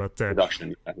production, Sure. but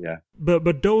Production, yeah.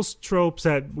 But those tropes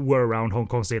that were around Hong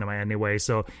Kong cinema anyway,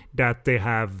 so that they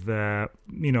have the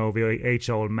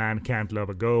age-old man can't love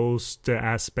a ghost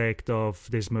aspect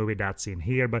of this movie, that's in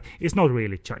here, but it's not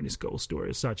really Chinese ghost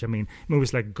story as such. I mean,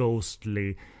 movies like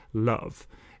Ghostly Love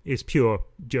is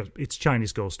it's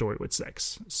Chinese ghost story with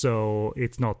sex, so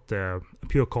it's not a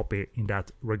pure copy in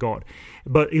that regard.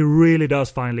 But it really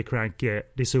does finally crank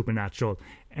the supernatural.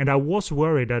 And I was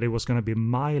worried that it was going to be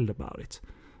mild about it.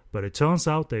 But it turns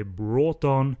out they brought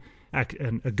on a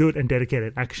good and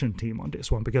dedicated action team on this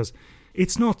one. Because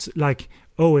it's not like,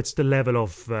 it's the level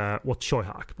of what Choi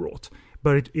Hak brought.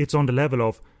 But it's on the level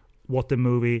of what the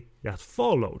movie that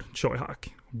followed Choi Hak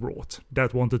brought,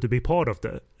 that wanted to be part of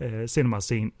the cinema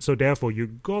scene. So therefore you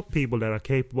got people that are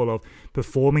capable of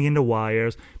performing in the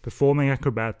wires, performing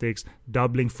acrobatics,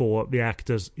 doubling for the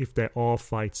actors if there are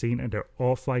fight scenes, and there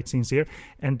are fight scenes here.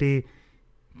 And the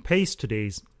pace to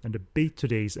these, and the beat to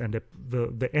these, and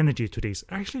the energy to these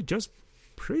actually just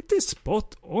pretty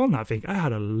spot on. I think I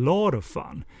had a lot of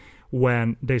fun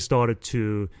when they started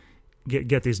to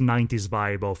get this 90s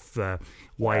vibe of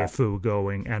YFU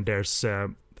going, and there's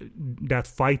that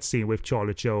fight scene with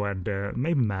Charlie Cho and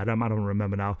maybe Madam, I don't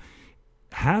remember now,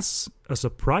 has a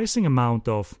surprising amount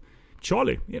of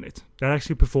Charlie in it that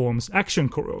actually performs action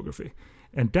choreography.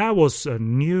 And that was a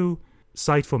new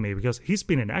sight for me, because he's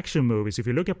been in action movies. If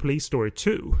you look at Police Story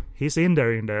 2, he's in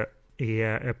there in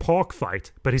a park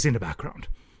fight, but he's in the background,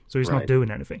 so he's not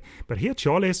doing anything. But here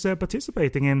Charlie is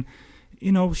participating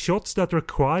in shots that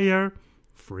require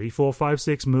 3, 4, 5,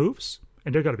 6 moves,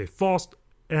 and they're gotta be fast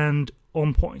and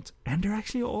on point, and they're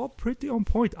actually all pretty on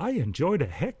point. I enjoyed the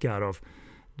heck out of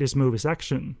this movie's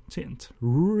action tint.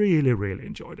 Really, really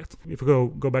enjoyed it. If we go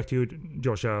back to you,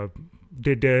 Joshua,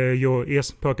 did your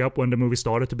ears perk up when the movie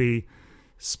started to be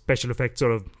special effects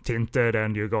sort of tinted,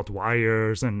 and you got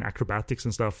wires and acrobatics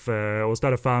and stuff? Was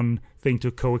that a fun thing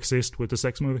to coexist with the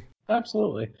sex movie?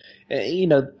 Absolutely.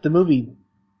 The movie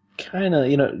kind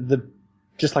of,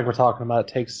 just like we're talking about,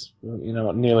 it takes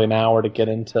nearly an hour to get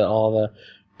into all the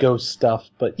ghost stuff,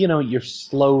 but you're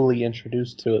slowly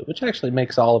introduced to it, which actually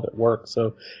makes all of it work.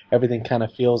 So everything kind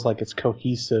of feels like it's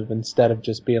cohesive, instead of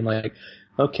just being like,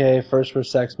 okay, first we're a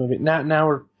sex movie, now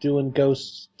we're doing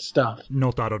ghost stuff.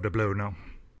 Not out of the blue, no.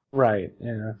 Right.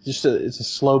 Yeah. It's a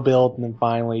slow build, and then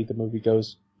finally the movie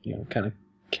goes kind of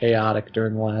chaotic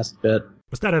during the last bit.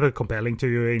 Was that ever compelling to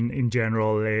you in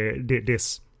general?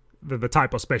 The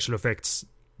type of special effects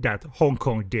that Hong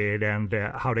Kong did, and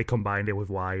how they combined it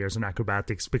with wires and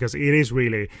acrobatics, because it is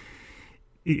really,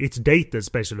 it's dated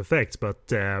special effects, but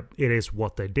it is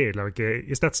what they did. Like,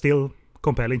 is that still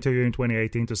compelling to you in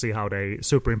 2018 to see how they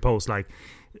superimpose like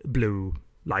blue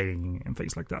lighting and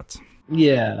things like that?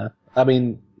 Yeah, I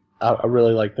mean, I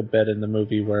really like the bit in the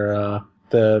movie where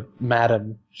the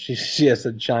madam, she has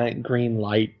a giant green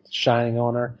light shining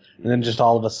on her, and then just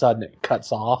all of a sudden it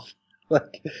cuts off.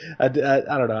 Like, I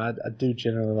don't know. I do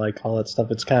generally like all that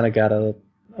stuff. It's kind of got a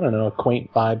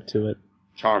quaint vibe to it.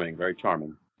 Charming, very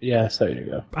charming. Yes, there you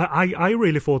go. I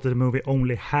really thought that the movie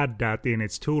only had that in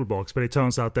its toolbox, but it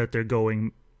turns out that they're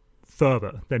going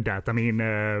further than that. I mean,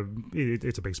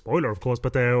 it's a big spoiler, of course,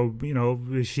 but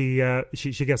she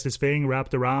gets this thing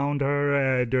wrapped around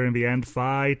her during the end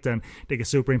fight, and they can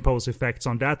superimpose effects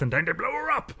on that, and then they blow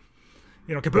her up.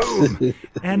 Kaboom!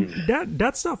 And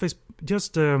that stuff is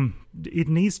just, it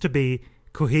needs to be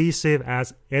cohesive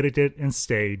as edited and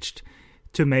staged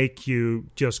to make you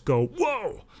just go,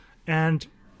 whoa! And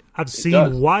I've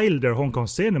seen wilder Hong Kong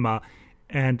cinema,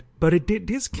 but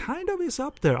this kind of is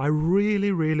up there. I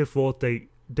really, really thought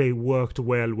they worked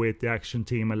well with the action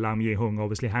team, and Lam Ye-hung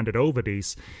obviously handed over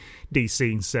these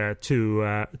scenes to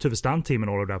the stunt team and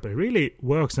all of that, but it really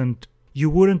works. And you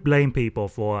wouldn't blame people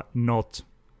for not,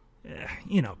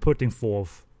 putting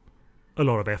forth a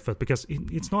lot of effort, because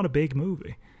it's not a big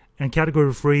movie. And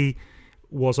Category 3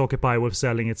 was occupied with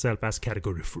selling itself as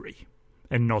Category 3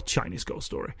 and not Chinese Ghost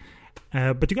Story.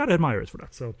 But you gotta admire it for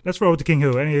that. So let's throw it to King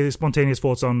Hu. Any spontaneous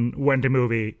thoughts on when the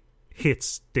movie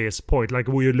hits this point? Like,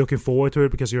 were you looking forward to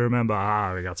it because you remember,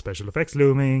 we got special effects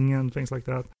looming and things like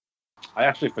that? I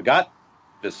actually forgot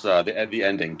this the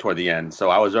ending toward the end, so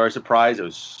I was very surprised. It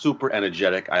was super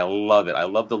energetic. I love it. I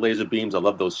love the laser beams. I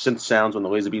love those synth sounds when the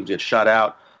laser beams get shot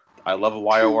out. I love the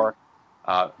wire work.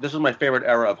 This is my favorite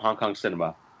era of Hong Kong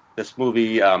cinema. This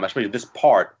movie, especially this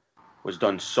part, was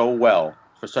done so well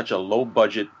for such a low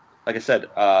budget. Like I said,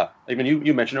 even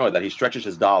you mentioned earlier that he stretches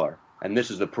his dollar, and this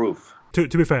is the proof. To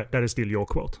be fair, that is still your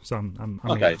quote, so I'm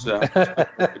okay. So,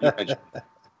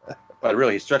 but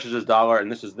really, he stretches his dollar,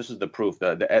 and this is the proof.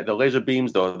 The laser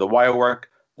beams, the wire work,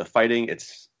 the fighting,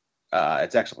 it's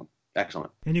excellent.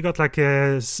 Excellent. And you got like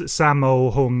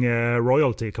Sammo Hung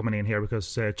royalty coming in here,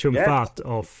 because Chung Fat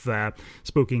of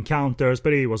Spooky Encounters,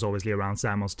 but he was obviously around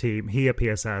Sammo's team. He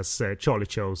appears as Charlie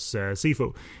Cho's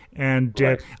Sifu. And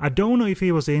right. I don't know if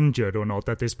he was injured or not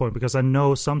at this point, because I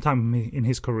know sometime in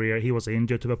his career he was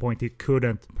injured to the point he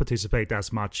couldn't participate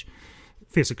as much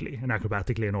physically and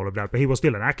acrobatically and all of that, but he was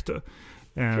still an actor.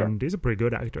 And he's a pretty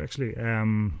good actor, actually.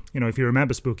 If you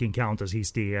remember Spooky Encounters,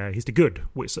 he's the good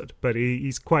wizard, but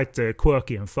he's quite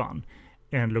quirky and fun,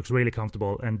 and looks really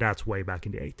comfortable. And that's way back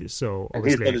in the 80s. So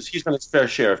obviously, he's done his fair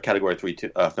share of Category 3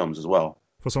 films as well.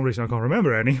 For some reason, I can't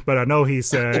remember any, but I know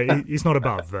he's not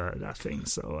above that thing.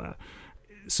 So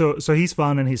he's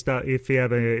fun, and if he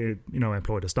ever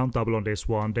employed a stunt double on this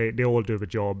one, they all do the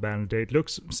job, and it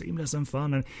looks seamless and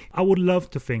fun. And I would love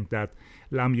to think that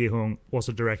Lam Yi-hung was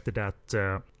a director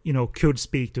that could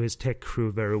speak to his tech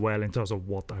crew very well in terms of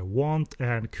what I want,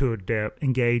 and could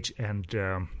engage and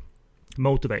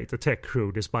motivate the tech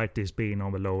crew, despite this being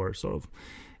on the lower sort of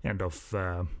end of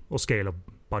or scale of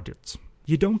budgets.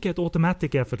 You don't get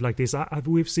automatic effort like this.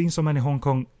 We've seen so many Hong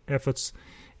Kong efforts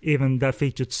even that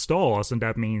featured stars, and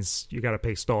that means you gotta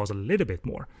pay stars a little bit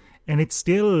more, and it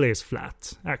still is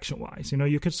flat action-wise.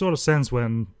 You could sort of sense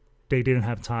when they didn't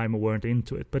have time or weren't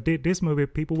into it. But this movie,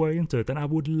 people were into it, and I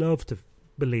would love to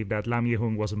believe that Lam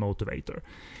Yi-hung was a motivator,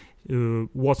 who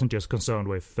wasn't just concerned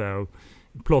with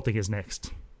plotting his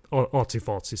next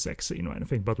artsy-fartsy sex scene or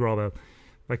anything, but rather,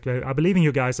 like, I believe in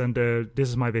you guys, and this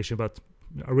is my vision, but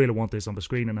I really want this on the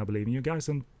screen, and I believe in you guys.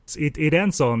 And it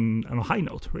ends on a high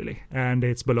note, really. And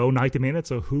it's below 90 minutes,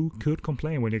 so who could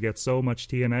complain when you get so much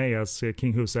TNA, as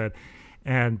King Hu said.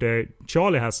 And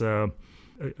Charlie has a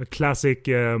classic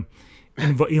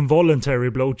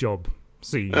involuntary blowjob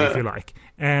scene, if you like.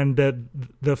 And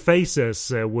the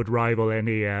faces would rival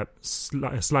any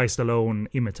Sly Stallone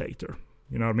imitator.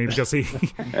 You know what I mean? Because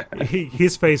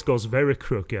his face goes very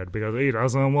crooked, because he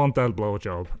doesn't want that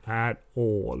blowjob at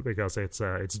all, because it's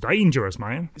dangerous,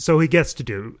 man. So he gets to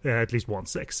do at least one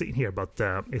sex scene here, but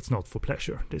it's not for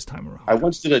pleasure this time around. I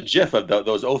once did a GIF of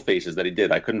those O faces that he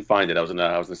did. I couldn't find it. I was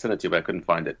gonna send it to you, but I couldn't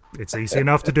find it. It's easy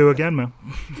enough to do again, man.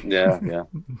 Yeah.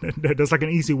 There's like an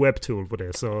easy web tool for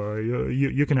this, so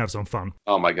you can have some fun.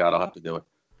 Oh my god, I'll have to do it.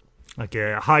 Like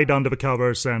hide under the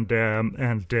covers and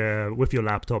with your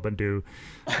laptop and do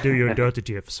your dirty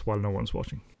GIFs while no one's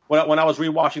watching. When I was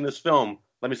rewatching this film,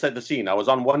 let me set the scene. I was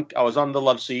on the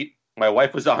love seat. My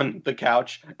wife was on the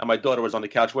couch, and my daughter was on the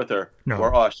couch with her. No.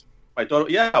 Or us. My daughter,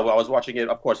 I was watching it.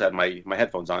 Of course, I had my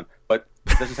headphones on. But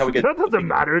this is how we get. That doesn't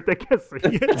matter. They can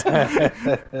see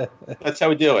it. That's how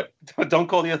we do it. Don't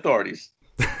call the authorities.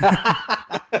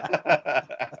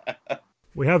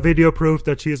 We have video proof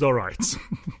that she's all right.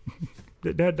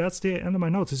 That's the end of my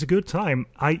notes. It's a good time.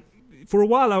 For a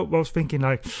while, I was thinking,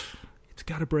 like, it's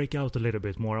got to break out a little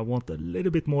bit more. I want a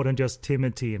little bit more than just Tim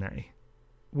and TNA,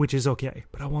 which is okay.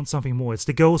 But I want something more. It's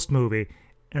the Ghost movie,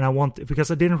 and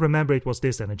because I didn't remember it was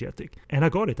this energetic. And I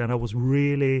got it, and I was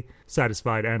really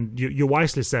satisfied. And you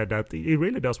wisely said that it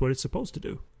really does what it's supposed to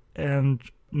do. And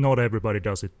not everybody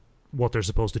does it what they're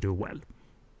supposed to do well.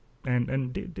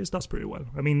 And this does pretty well.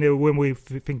 I mean, when we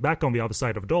think back on The Other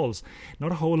Side of Dolls,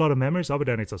 not a whole lot of memories other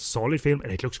than it's a solid film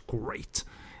and it looks great.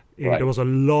 Right. There was a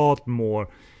lot more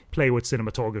play with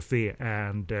cinematography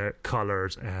and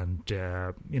colors and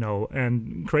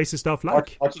and crazy stuff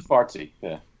like artsy,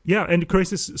 yeah. Yeah, and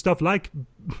crazy stuff like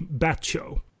Bat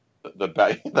Show.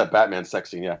 The Batman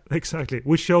sex scene, yeah. Exactly,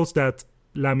 which shows that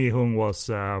Lam Yi-hung was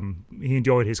he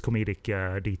enjoyed his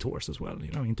comedic detours as well,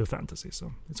 into fantasy.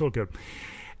 So it's all good.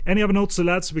 Any other notes,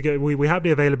 lads? We have the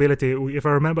availability. If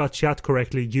I remember our chat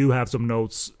correctly, you have some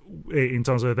notes in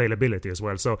terms of availability as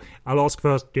well. So I'll ask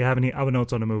first, do you have any other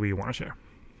notes on the movie you want to share?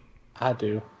 I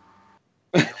do.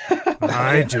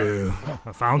 I do.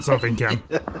 I found something, Ken.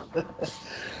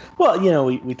 Well, you know,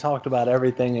 we talked about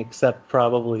everything except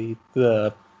probably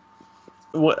Yeah.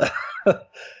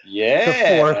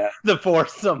 the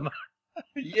foursome.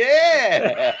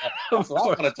 Yeah. That's what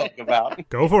I'm going to talk about.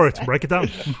 Go for it. Break it down.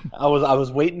 I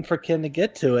was waiting for Ken to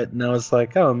get to it, and I was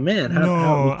like, oh man,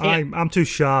 No, I'm too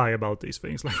shy about these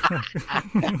things.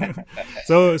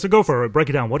 So go for it. Break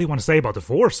it down. What do you want to say about the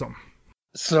foursome?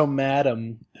 So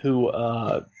Madam, who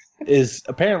is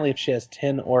apparently, if she has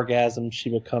 10 orgasms, she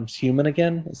becomes human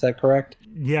again. Is that correct?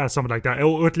 Yeah, something like that.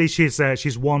 Or at least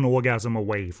she's one orgasm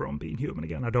away from being human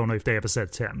again. I don't know if they ever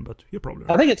said 10, but you're probably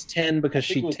right. I think it's 10 because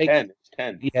I think she it was 10. It's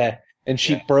 10. Yeah, and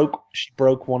she broke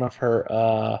one of her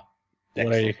Sticks.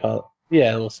 what do you call it?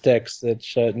 Yeah, little sticks that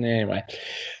shut. Anyway,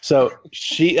 so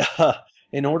she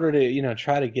in order to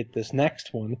try to get this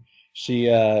next one, she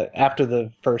after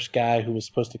the first guy who was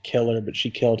supposed to kill her, but she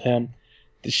killed him.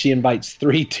 She invites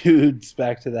 3 dudes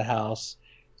back to the house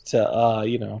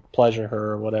to pleasure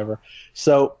her or whatever.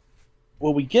 So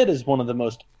what we get is one of the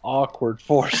most awkward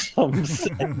foursomes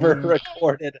ever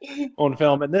recorded on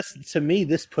film, and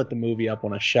this put the movie up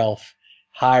on a shelf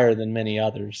higher than many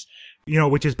others.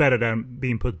 Which is better than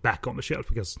being put back on the shelf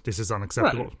because this is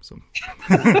unacceptable.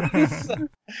 Right.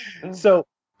 So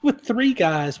with 3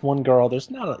 guys, 1 girl, there's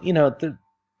not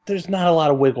there's not a lot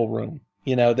of wiggle room.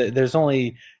 There's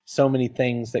only so many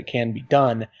things that can be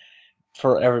done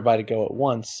for everybody to go at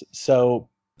once. So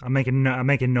I'm making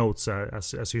notes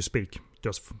as you speak,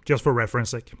 just for reference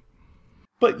sake.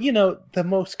 But the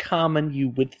most common you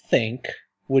would think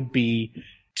would be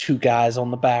 2 guys on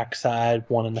the backside,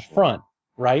 1 in the front,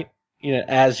 right?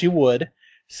 As you would.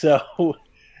 So,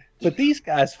 but these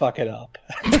guys fuck it up.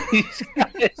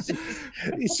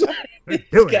 They're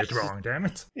doing it wrong, damn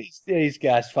it. These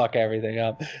guys fuck everything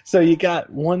up. So you got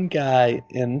one guy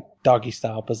in doggy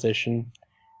style position,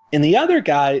 and the other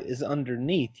guy is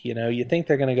underneath. You think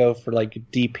they're gonna go for like a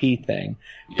DP thing,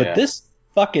 but this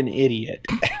fucking idiot,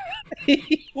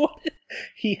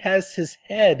 he has his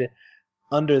head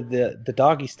under the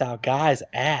doggy style guy's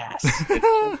ass.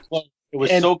 It was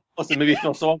so close, it made me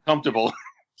feel so uncomfortable.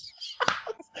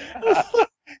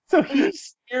 So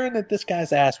he's staring at this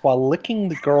guy's ass while licking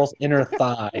the girl's inner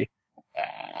thigh.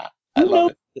 I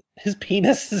love it. His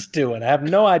penis is doing. I have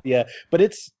no idea, but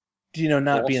it's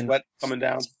not All being sweat coming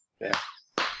down. Yeah.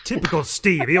 Typical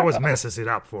Steve. He always messes it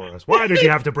up for us. Why did you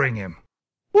have to bring him?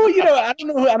 Well, I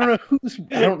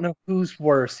don't know who's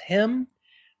worse, him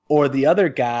or the other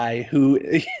guy who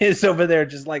is over there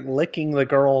just like licking the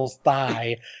girl's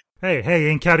thigh. Hey,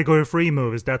 in Category 3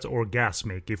 movies, that's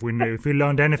orgasmic. If we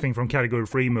learned anything from Category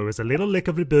 3 movies, a little lick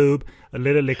of the boob, a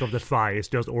little lick of the thigh is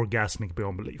just orgasmic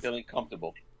beyond belief. Feeling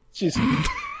comfortable.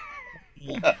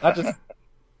 I just,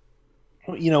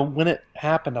 when it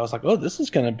happened, I was like, oh, this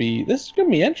is gonna be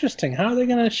interesting. How are they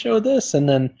gonna show this? And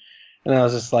I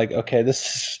was just like, okay, this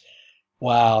is,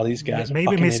 wow, these guys. Maybe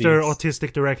are fucking Mr. idiots.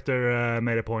 Autistic Director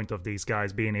made a point of these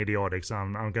guys being idiotic, so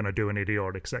I'm gonna do an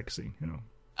idiotic sex scene,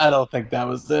 I don't think that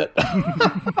was it.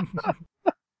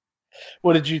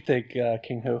 What did you think,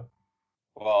 King Hu?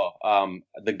 Well,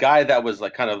 the guy that was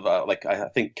like kind of I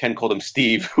think Ken called him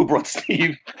Steve. Who brought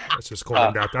Steve? Let's just call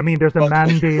him that. I mean, there's a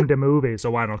Mandy in the movie, so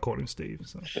why not call him Steve?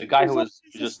 So. The guy who was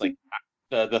just like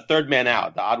the third man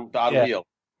out, the odd wheel.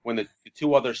 When the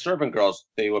 2 other servant girls,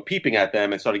 they were peeping at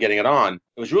them and started getting it on.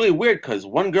 It was really weird because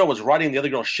one girl was riding the other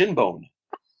girl's shin bone.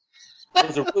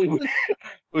 It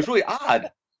was really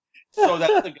odd. So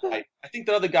that other guy, I think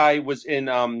the other guy was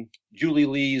in Julie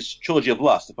Lee's Trilogy of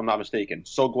Lust, if I'm not mistaken.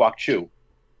 So Guak Chu.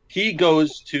 He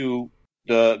goes to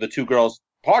the 2 girls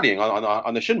partying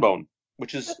on the shin bone,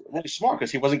 which is really smart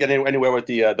because he wasn't getting anywhere with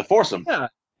the foursome.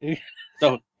 Yeah.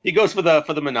 So he goes for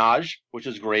the menage, which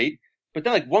is great. But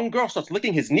then one girl starts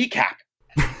licking his kneecap.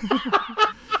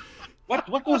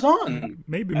 What goes on?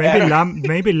 Maybe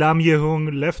Lam Ye-hung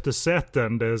left the set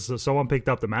and someone picked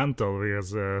up the mantle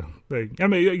because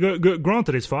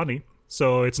granted it's funny,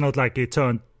 so it's not like it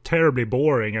turned terribly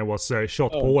boring and was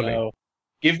shot poorly. No.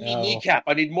 Give me kneecap.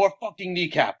 I need more fucking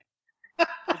kneecap.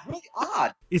 It's really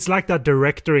odd. It's like that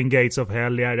director in Gates of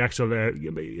Hell, the actual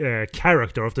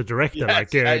character of the director, Yes,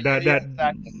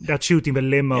 that shooting the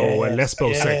limo and Yes,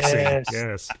 lesbo sex scene.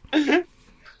 Yes.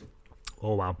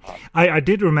 Oh wow! I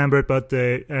did remember it, but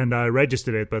and I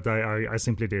registered it, but I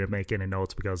simply didn't make any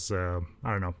notes because I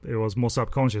don't know, it was more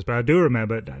subconscious. But I do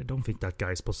remember it. I don't think that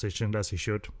guy's positioned as he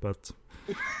should, but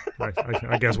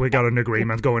I guess we got an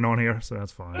agreement going on here, so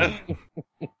that's fine.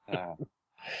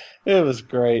 It was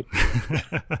great.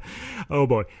 Oh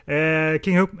boy,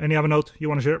 King Hu, any other note you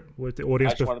want to share with the I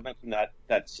audience? just want to mention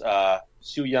that's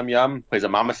Su Yum Yum plays a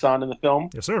mama-san in the film.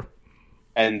 Yes, sir.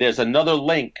 And there's another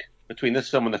link between this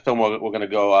film and the film we're going to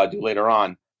go do later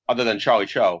on, other than Charlie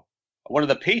Cho. One of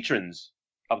the patrons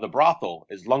of the brothel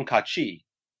is Lung Ka-chi,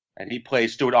 and he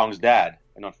plays Stuart Ong's dad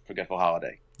in Unforgettable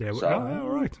Holiday. Yeah, So- all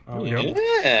right. Oh,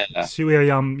 Yeah. Suya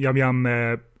Yum,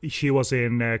 she was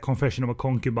in Confession of a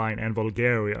Concubine and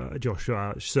Bulgaria,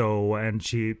 Joshua. So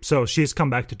she's come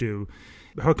back to do.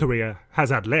 Her career has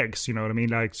had legs, you know what I mean?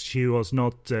 Like, she was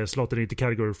not slotted into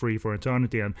category 3 for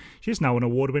eternity, and she's now an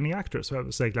award-winning actress. For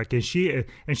heaven's sake, like, and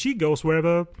she goes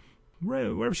wherever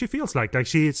she feels like. Like,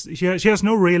 she has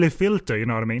no really filter, you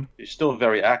know what I mean? He's still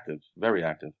very active, very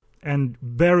active. And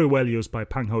very well used by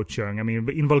Pang Ho Chung. I mean,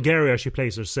 in Bulgaria, she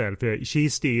plays herself.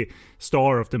 She's the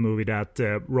star of the movie that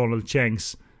Ronald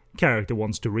Cheng's character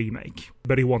wants to remake,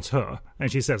 but he wants her,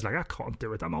 and she says, like, I can't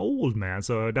do it, I'm old, man.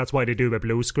 So that's why they do a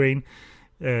blue screen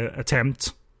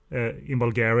attempt in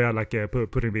Bulgaria, like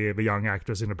putting the young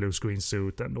actress in a blue screen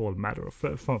suit, and all matter of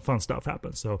fun stuff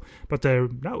happens. So, but they're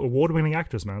now award-winning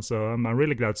actors, man. So I'm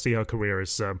really glad to see her career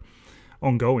is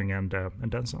ongoing and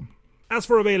then some. As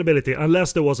for availability,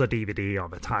 unless there was a DVD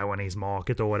on the Taiwanese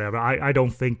market or whatever, I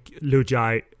don't think Lu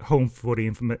Jai Home for the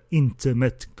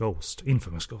Intimate Ghosts,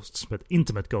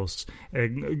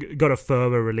 got a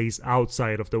further release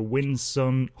outside of the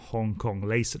Winson Hong Kong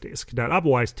Laserdisc that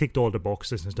otherwise ticked all the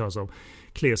boxes in terms of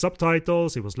clear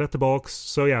subtitles, it was letterbox,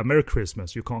 so yeah, Merry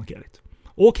Christmas, you can't get it.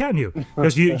 Or can you?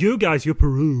 Because you guys, you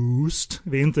perused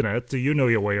the internet, you know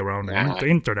your way around the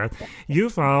internet. You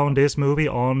found this movie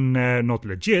on, not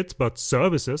legit, but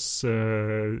services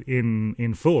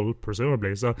in full,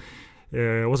 presumably. So,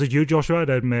 was it you, Joshua,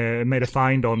 that made a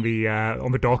find on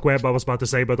the dark web, I was about to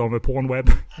say, but on the porn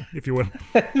web, if you will?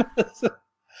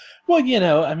 Well, you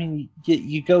know, I mean,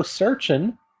 you go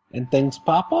searching and things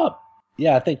pop up.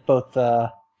 Yeah, I think both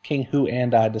King Hu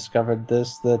and I discovered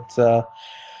this, that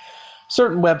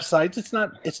certain websites, it's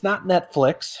not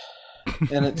Netflix,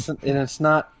 and it's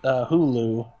not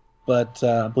Hulu, but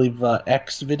I believe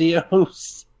X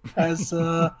Videos has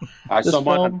I this saw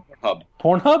one film. on Pornhub.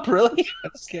 Pornhub, really?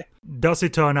 Okay. Does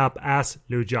it turn up as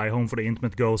Lu Jai Home for the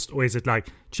Intimate Ghost, or is it like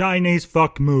Chinese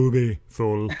fuck movie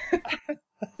full?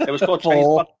 It was called Chinese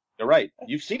Fuck. You're right.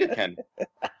 You've seen it, Ken.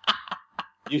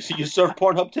 You surf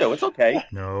Pornhub too. It's okay.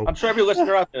 No. I'm sure every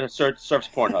listener out there surfs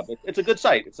Pornhub. It's a good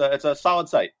site. It's a solid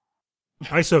site.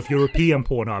 I surf European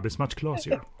Pornhub. It's much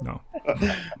classier. No.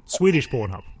 Swedish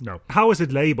Pornhub. No. How is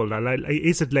it labeled?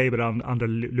 Is it labeled under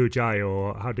Lu Jai,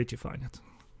 or how did you find it?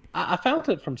 I found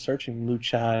it from searching Lu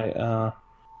Chai.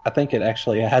 I think it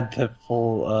actually had the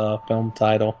full film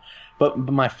title. But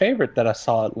my favorite that I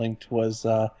saw it linked was,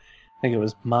 I think it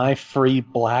was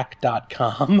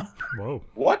myfreeblack.com. Whoa.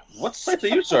 What sites are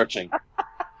you searching?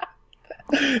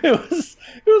 It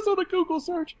was on a Google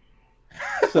search.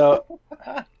 So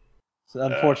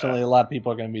unfortunately, a lot of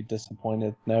people are going to be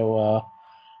disappointed. No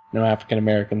African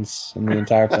Americans in the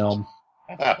entire film.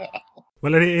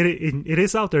 Well, it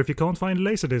is out there. If you can't find a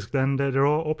Laserdisc, then there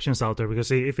are options out there.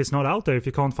 Because if it's not out there, if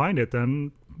you can't find it,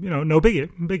 then, you know, no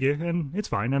biggie, and it's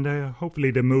fine. And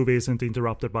hopefully the movie isn't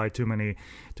interrupted by too many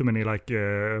like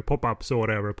pop-ups or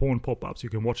whatever, porn pop-ups. You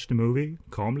can watch the movie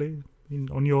calmly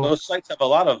on your. Those sites have a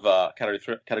lot of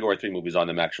category 3 movies on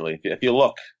them, actually. If you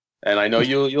look, and I know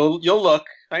you'll look.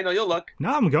 I know you'll look.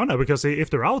 No, I'm gonna, because if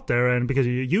they're out there, and because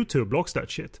YouTube blocks that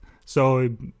shit. So,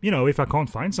 you know, if I can't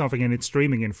find something and it's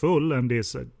streaming in full and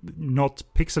is not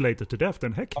pixelated to death,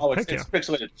 then heck It's yeah.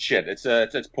 pixelated shit. It's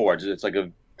poor. It's like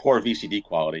a poor VCD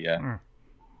quality, yeah.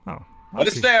 Oh, But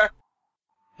it's there.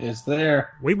 Is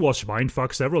there? We watched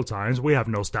Mindfuck several times. We have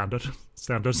no standards,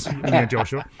 me and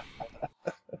Joshua.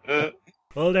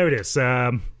 Well, there it is.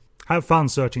 Have fun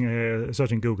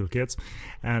searching Google, kids,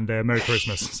 and Merry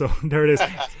Christmas. So there it is.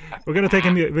 We're gonna take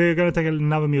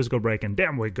another musical break, and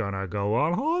then we're gonna go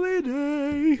on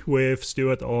holiday with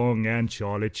Stuart Ong and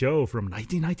Charlie Cho from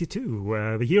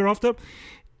 1992. The year after,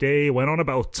 they went on a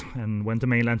boat and went to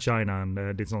mainland China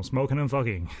and did some smoking and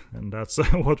fucking, and that's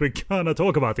what we're gonna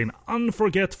talk about in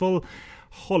Unforgettable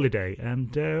Holiday.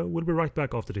 And we'll be right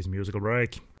back after this musical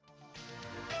break.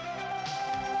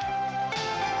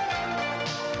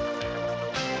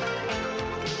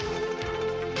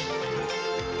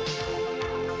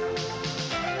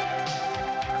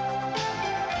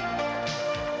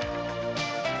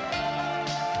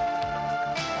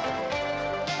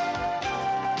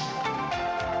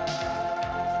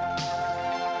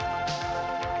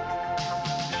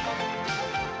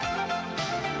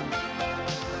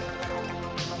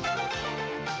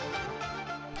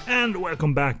 And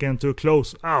welcome back, and to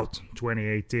close out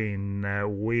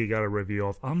 2018, we got a review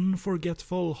of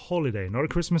Unforgettable Holiday. Not a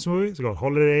Christmas movie, it's got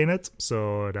holiday in it,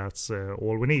 so that's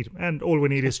all we need. And all we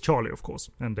need is Charlie, of course,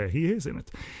 and he is in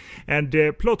it. And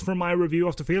plot from my review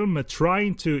of the film,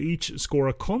 trying to each score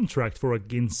a contract for a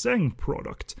ginseng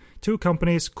product. Two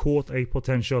companies court a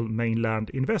potential mainland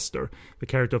investor, the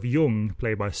character of Jung,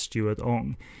 played by Stuart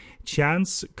Ong.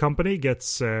 Chan's company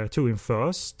gets two in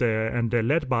first, and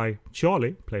led by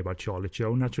Charlie, played by Charlie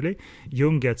Cho, naturally.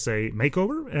 Jung gets a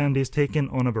makeover and is taken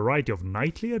on a variety of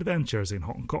nightly adventures in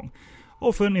Hong Kong,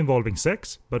 often involving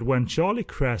sex, but when Charlie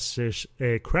crashes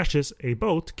a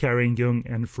boat carrying Jung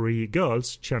and three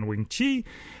girls, Chan Wing-chi,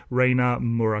 Reina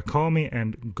Murakami,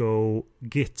 and Go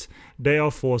Git, they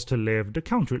are forced to live the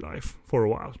country life for a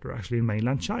while. They're actually in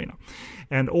mainland China.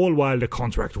 And all while the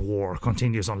contract war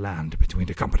continues on land between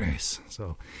the companies.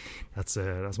 So that's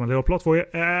my little plot for you.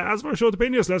 As for short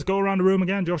opinions, let's go around the room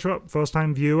again. Joshua,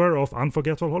 first-time viewer of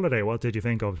Unforgettable Holiday. What did you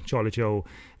think of Charlie Cho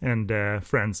and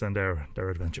friends and their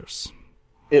adventures?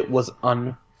 It was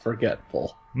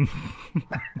unforgettable. It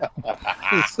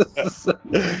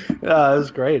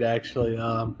was great, actually.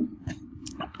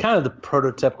 Kind of the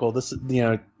prototypical.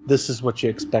 This is what you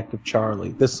expect of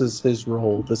Charlie. This is his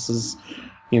role. This is,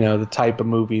 the type of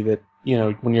movie that,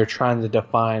 when you're trying to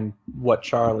define what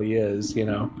Charlie is,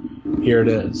 here it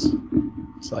is.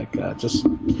 It's like just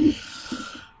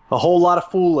a whole lot of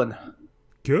fooling.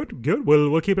 Good.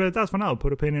 We'll keep it at that for now.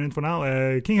 Put a pin in it for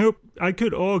now. King Hope, I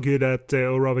could argue that,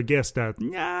 or rather guess that,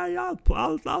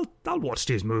 I'll watch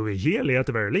this movie yearly at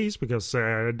the very least, because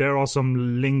there are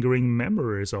some lingering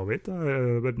memories of it.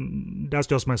 But that's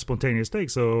just my spontaneous take.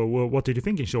 So, what did you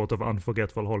think in short of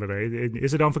Unforgettable Holiday?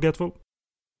 Is it unforgettable?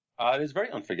 It is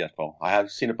very unforgettable. I have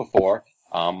seen it before.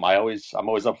 I'm always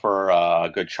up for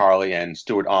a good Charlie and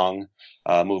Stuart Ong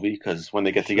movie, because when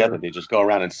they get together, they just go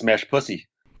around and smash pussy.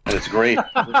 And it's great.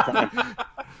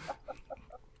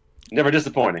 Never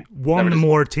disappointing. One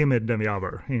more timid than the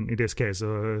other in this case.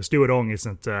 Stuart Ong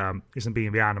isn't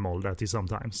being the animal that he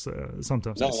sometimes No, is. not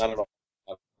at all.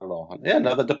 Not at all. Yeah,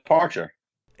 another departure.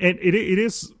 And it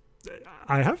is,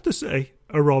 I have to say,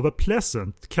 a rather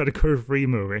pleasant Category 3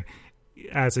 movie,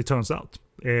 as it turns out.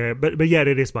 But yet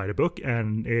it is by the book,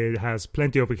 and it has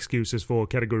plenty of excuses for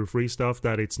Category 3 stuff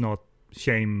that it's not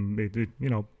shame,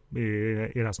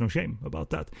 it has no shame about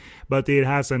that, but it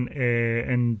has and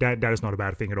that is not a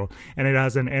bad thing at all. And it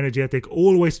has an energetic,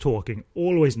 always talking,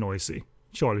 always noisy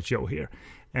Charlie Cho here,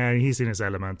 and he's in his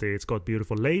element. It's got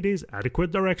beautiful ladies,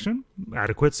 adequate direction,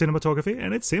 adequate cinematography,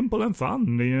 and it's simple and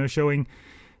fun. Showing.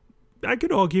 I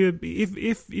could argue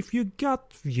if you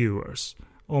got viewers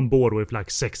on board with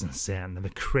like Sex and Sen and the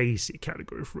crazy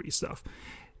Category 3 stuff,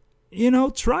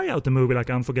 try out a movie like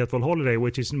Unforgettable Holiday,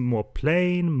 which is more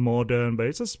plain, modern, but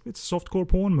it's a softcore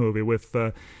porn movie with,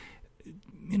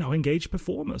 engaged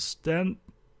performers. Then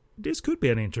this could be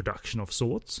an introduction of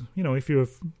sorts. If you're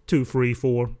 2, 3,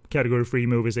 4 Category 3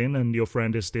 movies in and your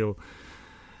friend is still,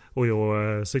 or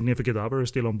your significant other is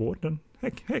still on board, then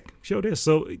heck, show this.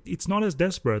 So it's not as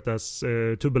desperate as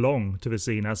to belong to the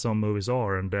scene as some movies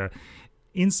are, and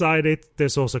inside it,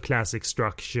 there's also classic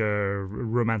structure,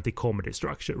 romantic comedy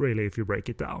structure, really, if you break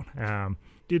it down.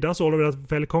 It does all of that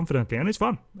fairly confidently, and it's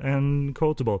fun and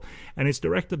quotable. And it's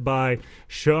directed by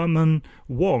Sherman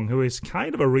Wong, who is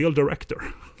kind of a real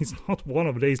director. He's not one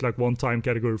of these like one-time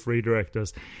Category 3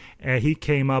 directors. He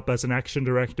came up as an action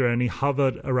director, and he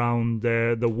hovered around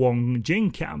the Wong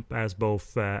Jing camp as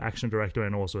both action director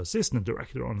and also assistant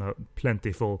director on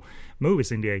plentiful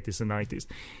movies in the 80s and 90s.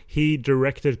 He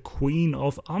directed Queen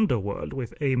of Underworld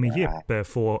with Amy Yip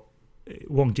for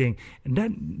Wong Jing.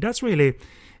 And that's really,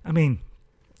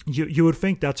 you would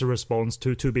think that's a response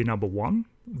to be number one,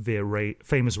 the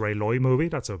famous Ray Loy movie.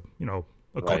 That's a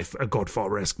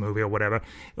Godfather-esque movie or whatever,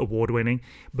 award-winning.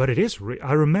 But it is.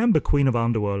 I remember Queen of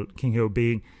Underworld, King Ho,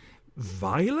 being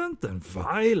violent and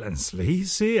vile and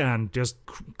sleazy and just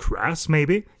crass,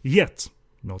 maybe. Yet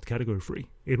not Category 3.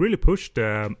 It really pushed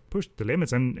the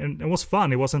limits and was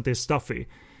fun. It wasn't this stuffy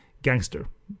gangster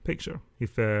picture.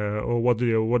 What do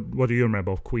you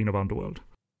remember of Queen of Underworld?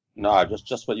 No,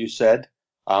 just what you said.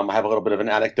 I have a little bit of an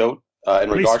anecdote in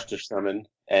regards to Sherman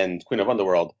and Queen of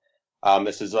Underworld.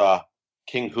 This is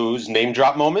King Who's name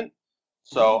drop moment.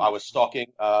 So I was stalking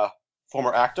a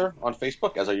former actor on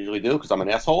Facebook, as I usually do, because I'm an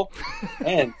asshole.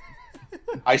 And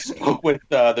I spoke with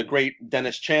the great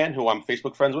Dennis Chan, who I'm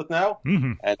Facebook friends with now.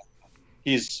 Mm-hmm. And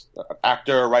he's an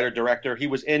actor, writer, director. He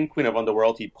was in Queen of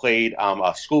Underworld. He played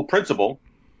a school principal.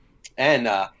 And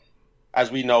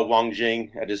as we know, Wong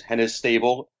Jing and his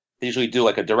stable, they usually do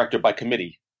like a director by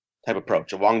committee type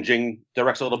approach. Wong Jing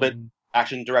directs a little bit,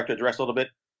 action director directs a little bit,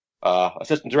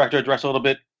 assistant director directs a little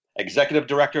bit, executive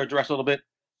director, directs a little bit.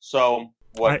 So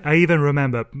what? I even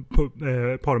remember,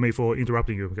 pardon me for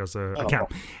interrupting you because I can.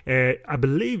 I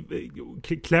believe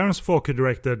Clarence Falk, who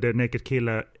directed Naked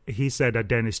Killer, he said that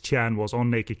Dennis Chan was on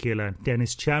Naked Killer.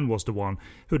 Dennis Chan was the one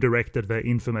who directed the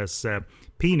infamous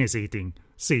penis eating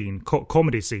scene,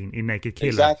 comedy scene in Naked Killer.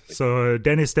 Exactly. So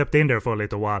Dennis stepped in there for a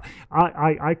little while.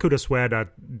 I could have swear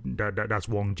that's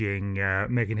Wong Jing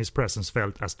making his presence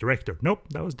felt as director. Nope,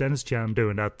 that was Dennis Chan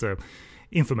doing that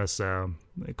infamous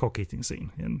cock eating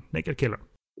scene in Naked Killer.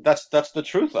 That's the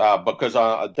truth. Because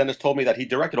Dennis told me that he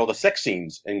directed all the sex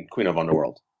scenes in Queen of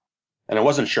Underworld, and it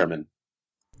wasn't Sherman.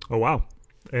 Oh wow!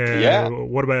 Yeah.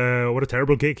 What a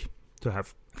terrible gig to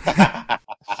have.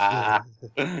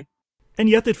 And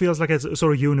yet it feels like it's a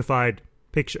sort of unified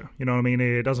picture. You know what I mean?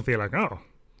 It doesn't feel like, oh,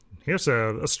 here's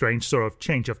a strange sort of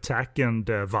change of tack and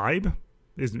vibe.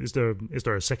 Is there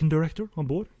a second director on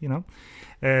board? You know,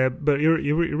 but it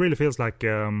really feels like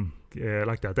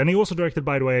that. And he also directed,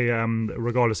 by the way,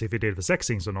 regardless if he did the sex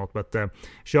scenes or not, but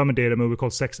Sherman did a movie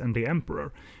called Sex and the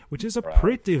Emperor, which is a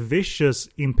pretty vicious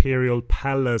Imperial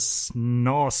Palace,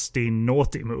 nasty,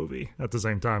 naughty movie at the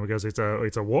same time, because it's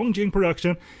a Wong Jing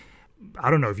production.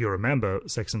 I don't know if you remember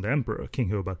Sex and the Emperor, King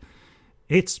Hu, but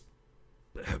it's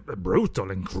brutal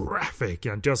and graphic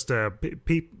and just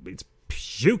it's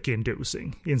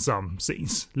puke-inducing in some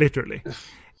scenes, literally.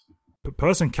 The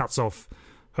person cuts off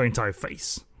her entire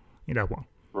face in that one.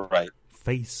 Right.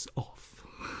 Face off.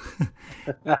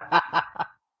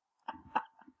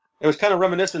 It was kind of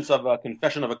reminiscent of a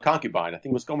Confession of a Concubine. I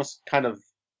think it was almost kind of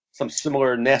some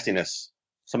similar nastiness,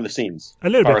 some of the scenes. A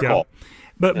little bit, yeah.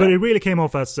 But it really came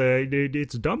off as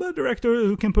it's done by a director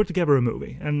who can put together a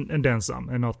movie and then some,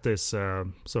 and not this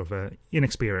sort of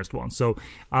inexperienced one. So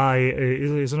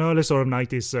it's an early sort of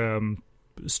 90s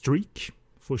streak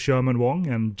for Sherman Wong,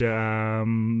 and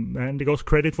he got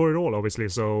credit for it all, obviously.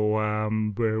 So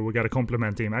we got to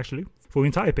compliment him actually for the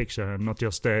entire picture, and not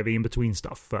just the in-between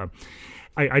stuff.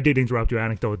 I did interrupt your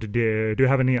anecdote. Do you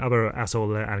have any other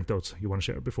asshole anecdotes you want to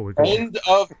share before we go? End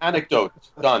of anecdote.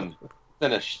 Done.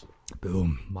 Finished.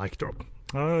 Boom. Mic drop.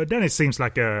 Dennis seems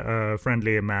like a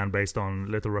friendly man based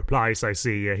on little replies I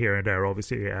see here and there.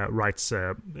 Obviously, writes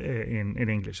in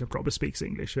English and probably speaks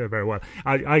English very well.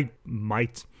 I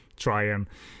might try and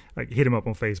hit him up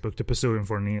on Facebook to pursue him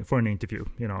for an interview.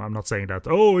 You know, I'm not saying that.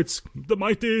 Oh, it's the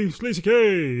mighty Sleazy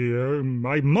K.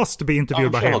 I must be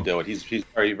interviewed by him. He'll do it. He's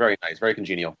very, very nice, very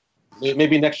congenial.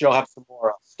 Maybe next year I'll have some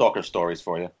more stalker stories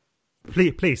for you.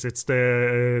 Please, it's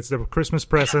the Christmas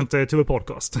present to a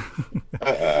podcast.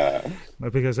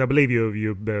 Because I believe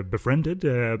you befriended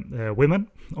women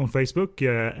on Facebook,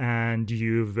 and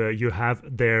you have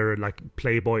their like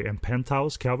Playboy and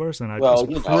Penthouse covers, and I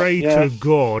just pray to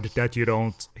God that you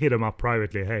don't hit them up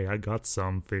privately. Hey, I got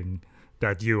something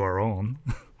that you are on.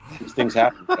 These things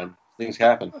happen, man. Things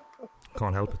happen.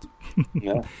 Can't help it.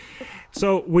 Yeah.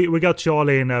 So we got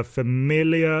Charlie in a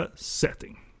familiar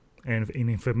setting. And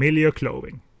in familiar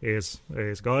clothing. He's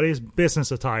got his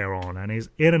business attire on, and he's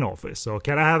in an office. So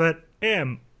can I have it?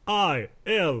 M-I-L-K-A.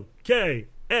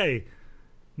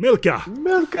 Milka!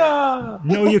 Milka!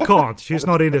 No, you can't. She's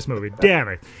not in this movie. Damn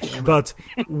it. But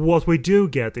what we do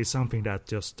get is something that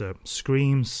just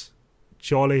screams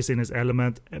Charlie's in his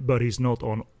element, but he's not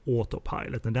on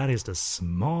autopilot. And that is the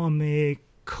smarmy,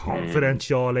 confident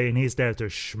Charlie, and he's there to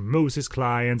schmooze his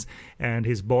clients, and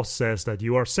his boss says that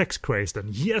you are sex crazed,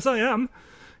 and yes I am,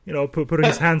 you know, putting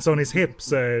his hands on his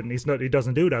hips, and he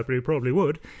doesn't do that, but he probably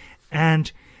would.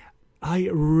 And I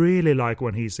really like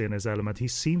when he's in his element. He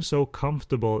seems so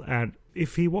comfortable, and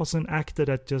if he was an actor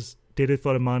that just did it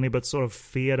for the money but sort of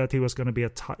feared that he was going to be a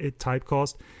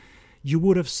typecast, you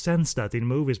would have sensed that in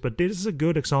movies. But this is a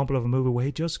good example of a movie where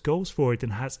he just goes for it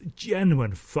and has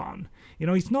genuine fun. You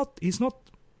know, he's not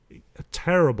a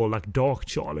terrible like Dark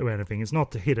Charlie or anything. It's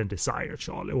not the Hidden Desire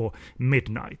Charlie or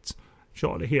Midnight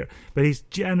Charlie here, but he's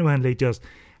genuinely just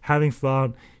having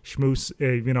fun, schmooze,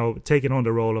 taking on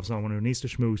the role of someone who needs to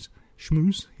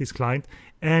schmooze his client,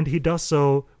 and he does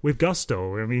so with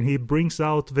gusto. I mean, he brings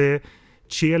out the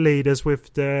cheerleaders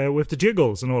with the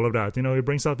jiggles and all of that. You know, he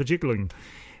brings out the jiggling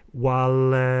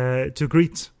while to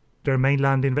greet their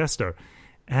mainland investor.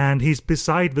 And he's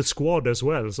beside the squad as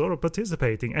well, sort of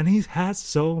participating. And he has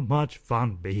so much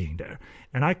fun being there.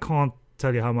 And I can't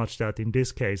tell you how much that, in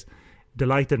this case,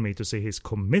 delighted me to see he's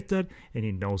committed, and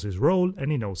he knows his role,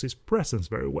 and he knows his presence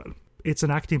very well. It's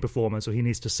an acting performance, so he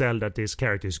needs to sell that this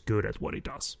character is good at what he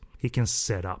does. He can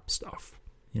set up stuff,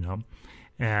 you know.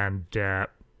 And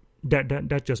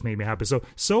that just made me happy.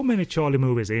 So many Charlie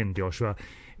movies in, Joshua.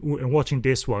 And watching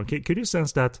this one, could you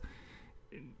sense that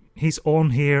he's on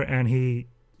here and he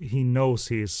he knows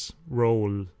his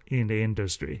role in the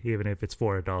industry, even if it's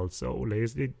for adults only.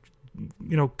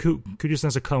 Could you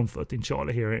sense a comfort in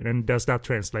Charlie here, and does that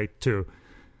translate to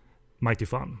Mighty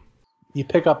Fun? You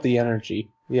pick up the energy,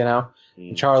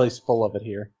 And Charlie's full of it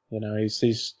here.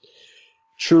 He's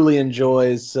truly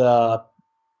enjoys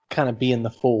kind of being the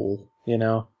fool,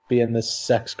 being this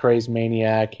sex-crazed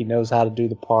maniac. He knows how to do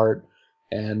the part,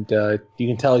 and you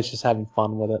can tell he's just having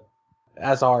fun with it,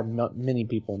 as are many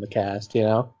people in the cast,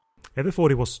 Ever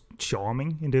thought he was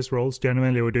charming in these roles,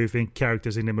 genuinely, or do you think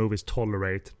characters in the movies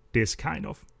tolerate this kind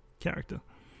of character?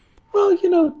 Well,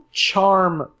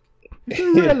 charm...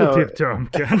 Relative term,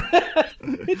 Ken.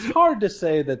 It's hard to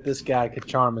say that this guy could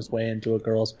charm his way into a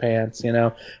girl's pants,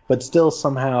 but still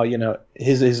somehow,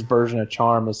 his version of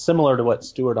charm is similar to what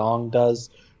Stuart Ong does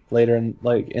later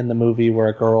in the movie, where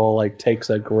a girl takes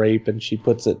a grape and she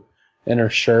puts it in her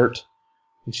shirt,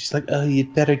 and she's like, "Oh,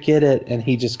 you'd better get it," and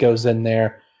he just goes in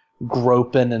there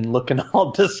groping and looking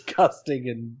all disgusting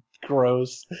and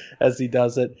gross as he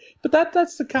does it. But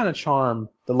that's the kind of charm,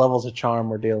 the levels of charm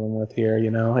we're dealing with here.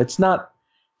 It's not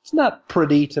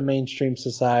pretty to mainstream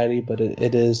society, but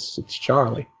it's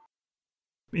Charlie.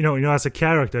 As a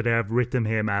character, they have written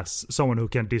him as someone who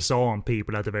can disarm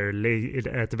people at the very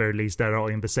least that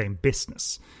are in the same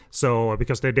business. So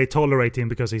because they tolerate him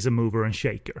because he's a mover and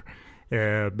shaker,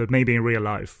 but maybe in real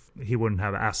life he wouldn't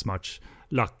have as much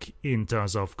luck in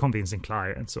terms of convincing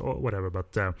clients or whatever.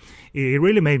 But it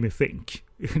really made me think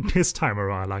this time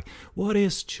around, what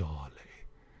is Charlie?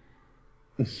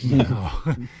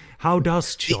 How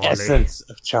does Charlie? The essence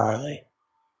of Charlie.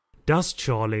 Does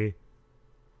Charlie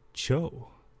Cho?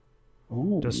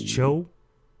 Ooh. Does Cho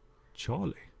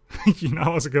Charlie? I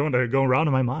was going around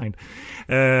in my mind.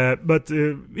 But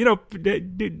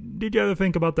did you ever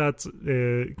think about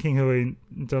that, King Hu, in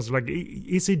terms of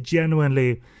is he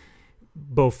genuinely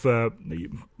both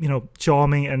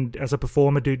charming, and as a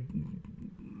performer, do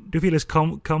you feel he's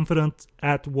confident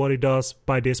at what he does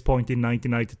by this point in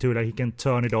 1992, that he can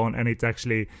turn it on and it's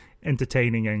actually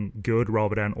entertaining and good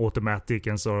rather than automatic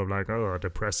and sort of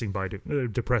depressing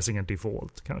and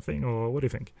default kind of thing? Or what do you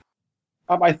think?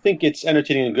 I think it's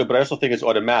entertaining and good, but I also think it's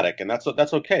automatic, and that's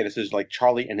okay. This is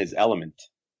Charlie in his element,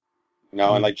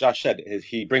 And like Josh said,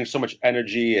 he brings so much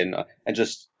energy and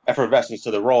just effervescence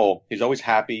to the role. He's always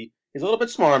happy. He's a little bit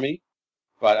smarmy,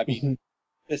 but I mean,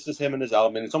 this is him in his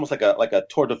element. It's almost like a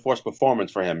tour de force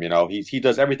performance for him. He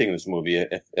does everything in this movie.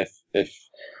 If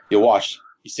you watch,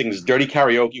 he sings dirty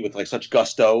karaoke with such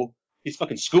gusto. He's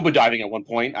fucking scuba diving at one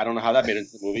point. I don't know how that made it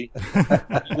into the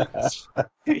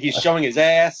movie. He's showing his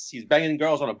ass. He's banging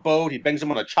girls on a boat. He bangs them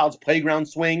on a child's playground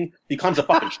swing. He climbs a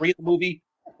fucking tree in the movie.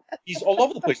 He's all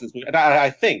over the place in this movie. And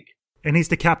I think. And he's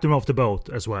the captain of the boat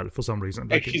as well, for some reason.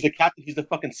 He's the captain. He's the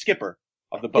fucking skipper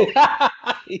of the boat.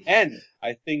 And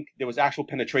I think there was actual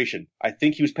penetration. I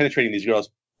think he was penetrating these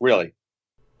girls, really.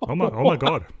 Oh my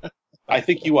God. I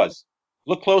think he was.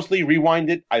 Look closely,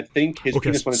 rewind it. I think his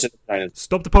penis went into the vagina.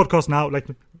 Stop the podcast now.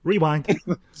 Rewind.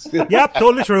 Yep,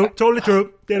 totally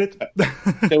true. Get it.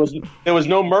 There was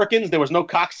no merkins. There was no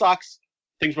cock socks.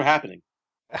 Things were happening.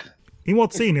 In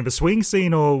what scene? In the swing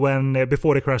scene or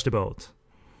before they crashed the boat?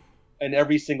 In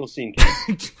every single scene.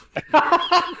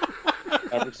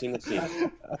 Every single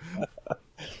scene.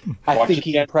 I think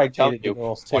he impregnated the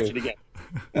girls too. Watch it again.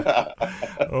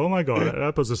 Oh my God,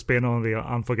 that puts a spin on the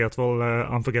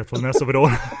unforgetfulness of it all.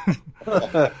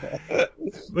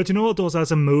 But you know what, also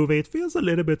as a movie, it feels a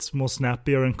little bit more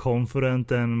snappier and confident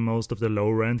than most of the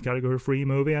low-rent Category 3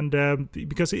 movie, and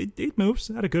because it moves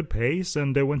at a good pace,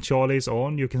 and when Charlie's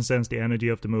on, you can sense the energy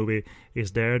of the movie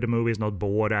is there. The movie is not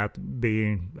bored at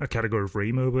being a Category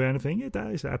 3 movie or anything. It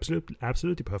is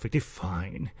absolutely perfectly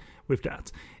fine with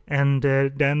that. And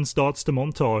then starts the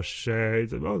montage,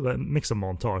 a mix of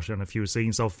montage and a few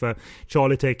scenes of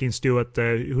Charlie taking Stuart,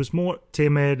 who's more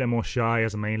timid and more shy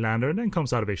as a mainlander, and then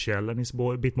comes out of his shell and he's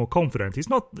a bit more confident. He's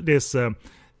not this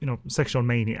sexual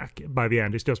maniac by the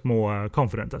end. He's just more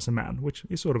confident as a man, which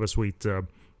is sort of a sweet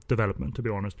development, to be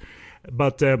honest.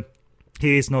 But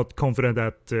he is not confident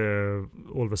at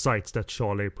all the sights that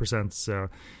Charlie presents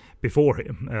before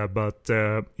him, but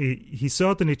he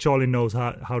certainly, Charlie knows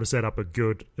how to set up a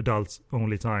good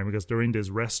adults-only time, because they're in this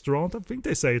restaurant. I think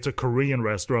they say it's a Korean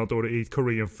restaurant or they eat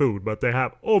Korean food, but they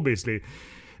have obviously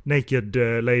naked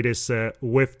ladies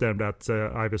with them that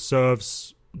either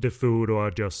serves the food or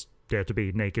are just there to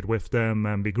be naked with them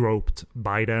and be groped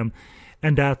by them,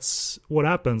 and that's what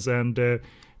happens. And to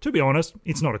be honest,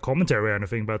 it's not a commentary or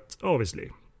anything, but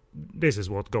obviously this is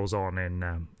what goes on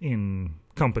in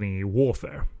company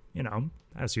warfare. you know,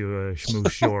 as you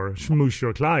schmoosh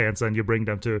your clients and you bring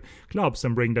them to clubs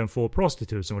and bring them for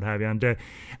prostitutes and what have you. And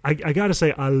I gotta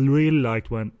say, I really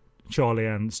liked when Charlie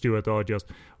and Stuart are just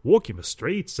walking the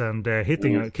streets and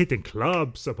hitting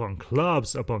clubs upon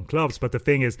clubs upon clubs. But the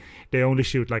thing is, they only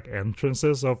shoot like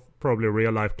entrances of probably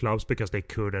real life clubs because they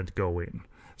couldn't go in.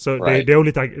 So Right. they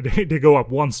only they go up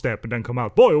one step and then come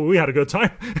out. Boy, we had a good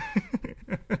time.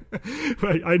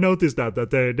 I noticed that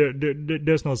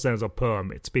there's no sense of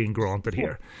permits being granted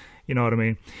here. You know what I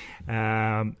mean?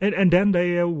 And then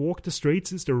they walk the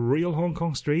streets. It's the real Hong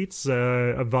Kong streets.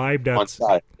 A vibe Wan that...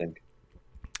 Chai, I think.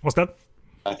 What's that?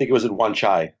 I think it was in Wan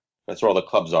Chai. That's where all the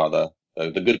clubs are, the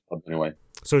good clubs anyway.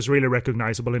 So it's really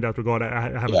recognizable in that regard.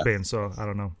 I haven't Yeah. been, so I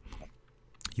don't know.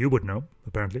 You would know,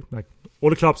 apparently. Like, all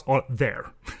the clubs are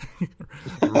there.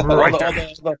 Right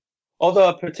there. All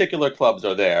the particular clubs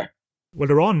are there. Well,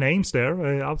 there are names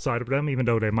there outside of them, even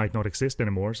though they might not exist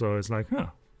anymore. So it's like,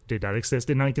 did that exist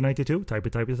in 1992?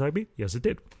 Type. Yes, it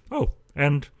did. Oh,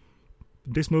 and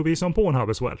this movie is on Pornhub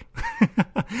as well.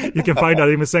 You can find that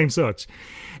in the same search.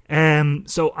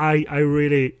 So I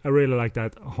really like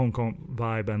that Hong Kong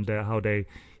vibe and how they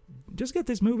just get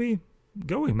this movie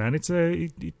going, man.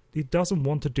 It doesn't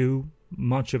want to do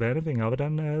much of anything other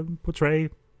than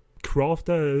craft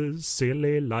a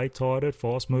silly, light-hearted,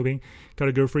 fast-moving,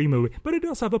 category-free movie. But it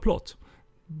does have a plot.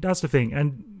 That's the thing.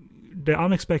 And the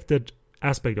unexpected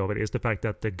aspect of it is the fact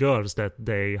that the girls that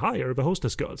they hire, the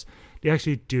hostess girls, they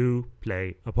actually do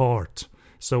play a part.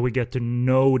 So we get to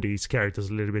know these characters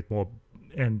a little bit more.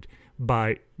 And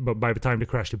by the time they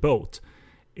crash the boat,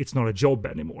 it's not a job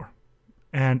anymore.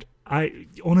 And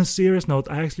on a serious note,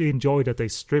 I actually enjoy that they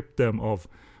strip them of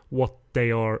what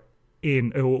they are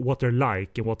in, what they're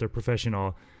like and what their profession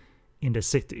are in the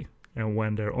city. And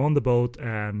when they're on the boat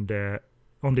and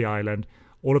on the island,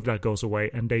 all of that goes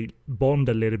away and they bond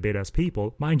a little bit as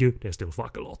people. Mind you, they still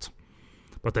fuck a lot.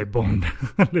 But they bond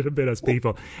a little bit as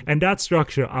people. And that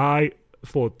structure, I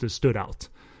thought stood out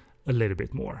a little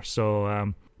bit more.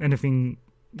 So anything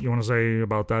you want to say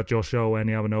about that, Joshua, or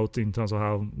any other note in terms of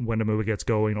how when the movie gets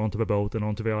going onto the boat and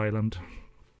onto the island?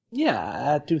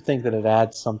 Yeah, I do think that it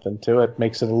adds something to it,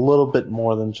 makes it a little bit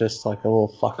more than just like a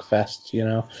little fuck fest, you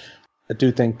know. I do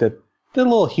think that the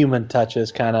little human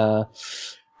touches kind of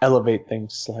elevate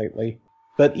things slightly.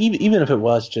 But even if it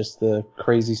was just the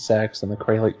crazy sex and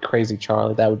the crazy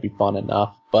Charlie, that would be fun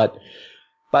enough. But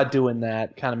by doing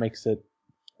that, kind of makes it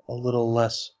a little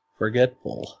less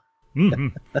forgetful.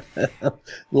 Mm-hmm. A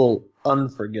little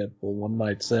unforgettable, one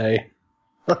might say.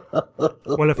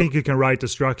 Well, I think you can write the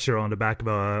structure on the back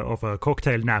of a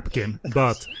cocktail napkin,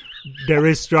 but there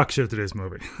is structure to this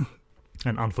movie.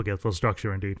 An unforgettable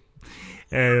structure, indeed.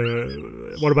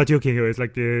 What about you, Kingo? It's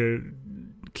like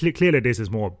clearly this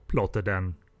is more plotted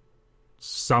than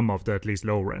some of the at least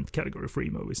low-rent Category 3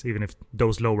 movies, even if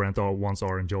those low-rent ones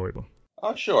are enjoyable.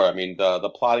 Oh, sure. I mean,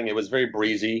 the plotting, it was very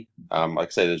breezy. Like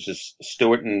I said, there's just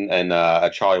Stuart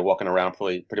and Charlie walking around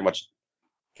pretty much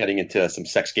getting into some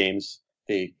sex games.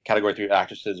 The Category 3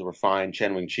 actresses were fine.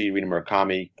 Chen Wing-chi, Rina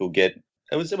Murakami,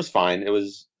 it was fine. It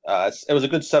was a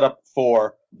good setup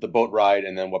for the boat ride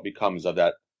and then what becomes of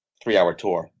that 3-hour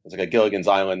tour. It's like a Gilligan's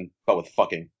Island, but with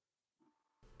fucking.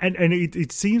 And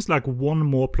it seems like one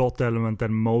more plot element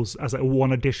than most, as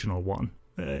one additional one.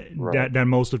 Right. Than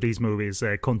most of these movies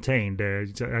contained.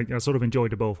 I sort of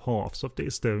enjoyed the both halves of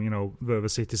this, the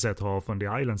city set half and the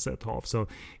island set half. So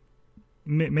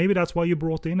maybe that's why you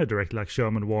brought in a director like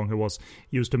Sherman Wong, who was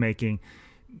used to making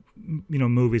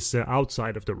movies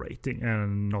outside of the rating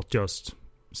and not just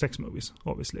sex movies,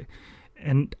 obviously.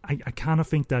 And I kind of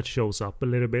think that shows up a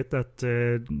little bit, that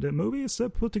the movie is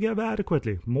put together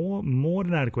adequately, more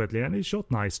than adequately, and it's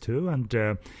shot nice too. And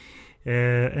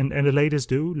the ladies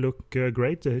do look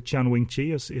great. Chen Wing-chi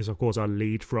is of course our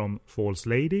lead from False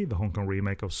Lady, the Hong Kong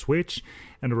remake of Switch,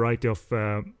 and a variety of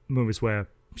movies where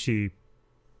she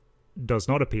does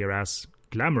not appear as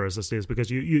glamorous as this, because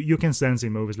you can sense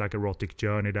in movies like Erotic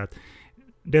Journey that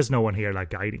there's no one here like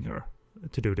guiding her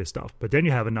to do this stuff. But then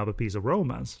you have another piece of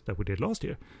romance that we did last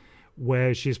year,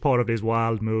 where she's part of this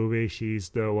wild movie. She's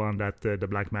the one that the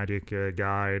black magic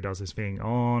guy does his thing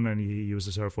on, and he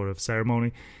uses her for a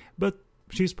ceremony. But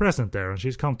she's present there, and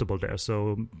she's comfortable there.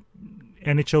 So,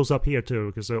 and it shows up here too,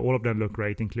 because all of them look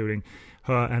great, including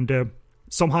her. And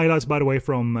some highlights, by the way,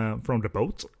 from the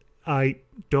boat. I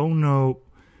don't know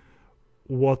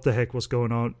what the heck was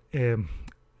going on.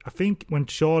 I think when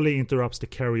Charlie interrupts the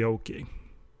karaoke,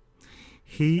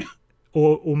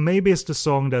 or maybe it's the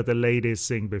song that the ladies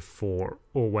sing before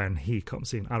or when he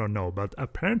comes in. I don't know. But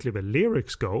apparently the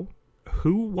lyrics go,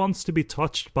 "Who wants to be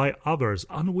touched by others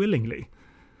unwillingly?"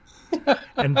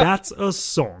 And that's a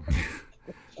song.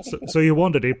 So you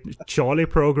wondered if Charlie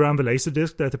programmed the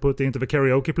Laserdisc that they put into the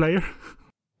karaoke player?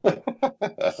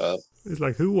 It's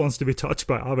like, who wants to be touched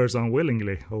by others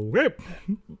unwillingly? Okay,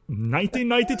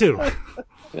 1992.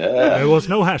 Yeah. There was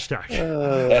no hashtag.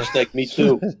 Hashtag me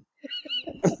too.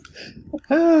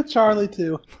 Charlie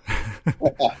too.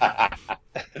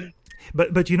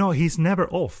 But you know, he's never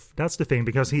off. That's the thing,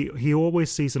 because he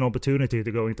always sees an opportunity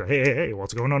to go into, hey,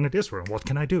 what's going on in this room? What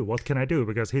can I do?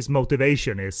 Because his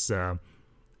motivation is,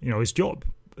 his job.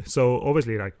 So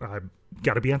obviously, like, I've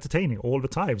got to be entertaining all the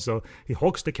time. So he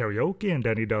hogs the karaoke, and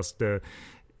then he does the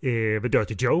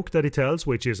dirty joke that he tells,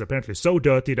 which is apparently so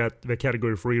dirty that the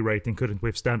category 3 rating couldn't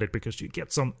withstand it, because you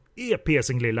get some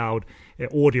ear-piercingly loud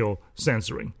audio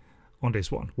censoring on this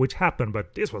one, which happened,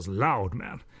 but this was loud,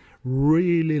 man.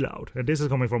 Really loud. And this is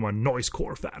coming from a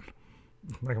noisecore fan.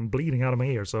 Like, I'm bleeding out of my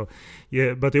ear. So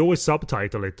yeah, but they always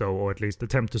subtitle it, though, or at least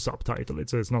attempt to subtitle it,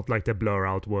 so it's not like they blur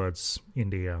out words in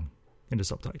the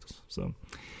subtitles. So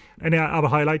any other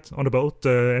highlight on the boat?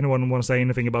 Anyone want to say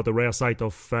anything about the rare sight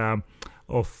of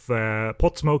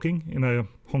pot smoking in a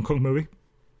Hong Kong movie?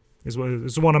 It's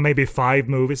one of maybe 5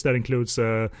 movies that includes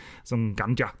some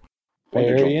ganja.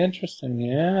 Very interesting,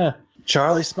 yeah.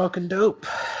 Charlie smoking dope.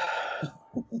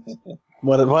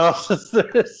 What else is there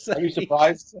to say? Are you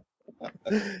surprised?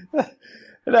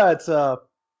 No, it's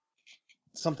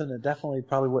something that definitely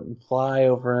probably wouldn't fly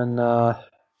over in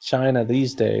China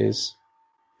these days.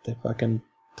 They fucking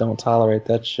don't tolerate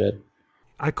that shit.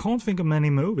 I can't think of many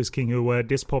movies, King, where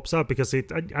this pops up, because I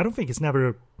don't think it's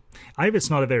never... Either it's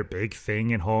not a very big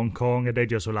thing in Hong Kong, and they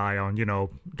just rely on,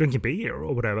 drinking beer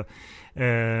or whatever,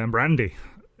 brandy.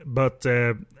 But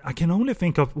I can only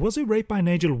think of... Was it Rape by an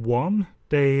Angel 1?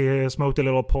 They smoked a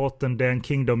little pot, and then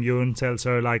Kim Dong-yoon tells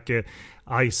her, like,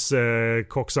 ice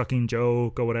cocksucking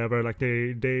joke or whatever. Like,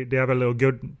 they have a little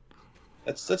good...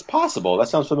 That's possible. That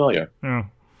sounds familiar. Yeah.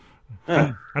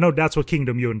 I know that's what Kim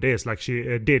Dong-yoon did. Like,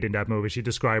 she did in that movie. She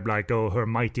described, like, her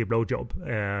mighty blowjob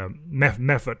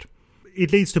method.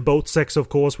 It leads to boat sex, of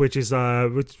course, which is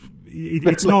it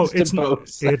leads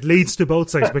to boat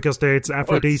sex because it's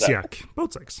aphrodisiac.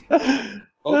 Boat sex. Boat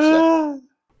sex.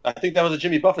 I think that was a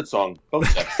Jimmy Buffett song. Boat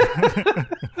sex.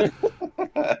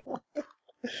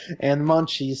 And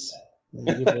munchies. You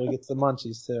really get the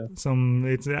munchies too.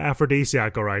 It's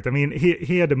aphrodisiac, all right. I mean,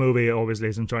 here the movie obviously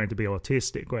isn't trying to be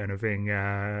autistic or anything.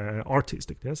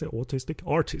 Artistic. Did I say autistic?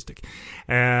 Artistic.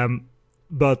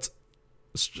 But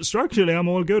structurally, I'm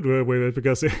all good with it,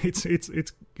 because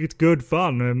it's good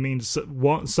fun. I mean,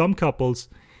 some couples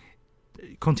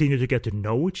continue to get to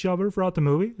know each other throughout the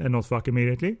movie and not fuck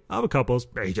immediately. Other couples,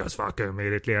 they just fuck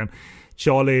immediately, and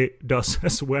Charlie does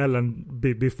as well. And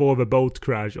before the boat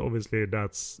crash, obviously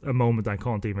that's a moment I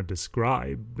can't even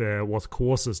describe what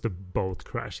causes the boat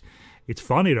crash. It's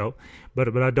funny though,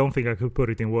 but I don't think I could put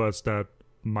it in words that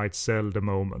might sell the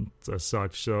moment as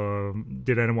such.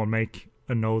 Did anyone make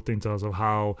a note in terms of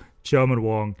how Chairman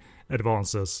Wong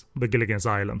advances the Gilligan's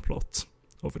Island plot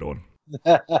of it all?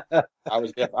 I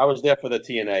was there for the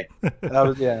TNA.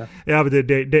 Yeah, but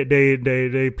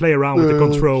they play around with the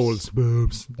controls.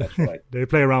 Boobs. That's right. They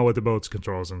play around with the boat's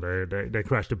controls, and they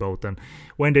crash the boat. And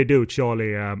when they do,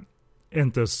 Charlie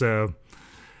enters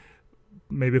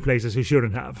maybe places he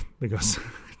shouldn't have, because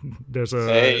there's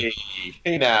a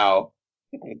hey now.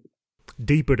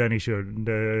 Deeper than he should,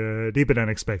 deeper than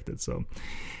expected. So,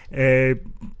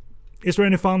 is there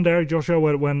any fun there, Joshua,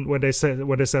 when they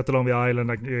settle on the island?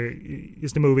 Like,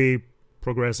 is the movie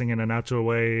progressing in a natural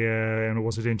way, and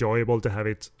was it enjoyable to have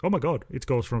it? Oh my God! It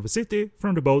goes from the city,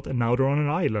 from the boat, and now they're on an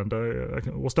island.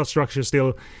 Was that structure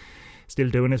still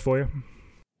doing it for you?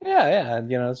 Yeah.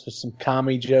 There's just some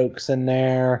comedy jokes in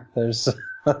there. There's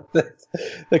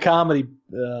the comedy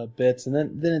bits, and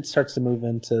then it starts to move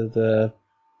into the,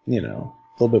 a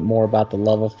little bit more about the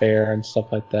love affair and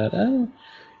stuff like that. And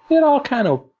it all kind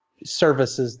of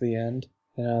services the end,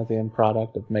 the end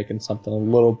product of making something a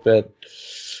little bit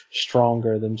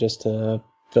stronger than just a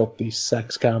filthy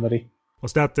sex comedy.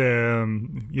 Was that,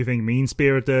 you think,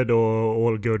 mean-spirited or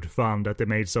all good fun that they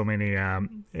made so many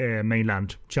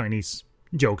mainland Chinese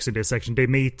jokes in this section? They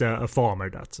meet a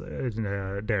farmer that's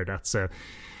a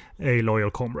loyal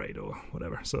comrade or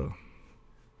whatever, so...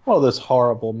 Well, those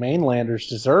horrible mainlanders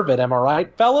deserve it, am I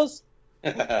right, fellas?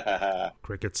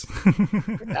 Crickets.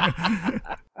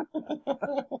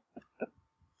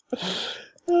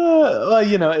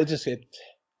 It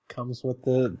comes with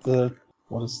the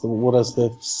what is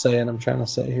the saying I'm trying to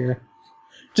say here?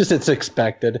 Just it's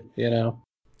expected,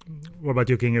 What about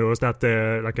you, King? Was that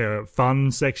like a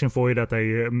fun section for you that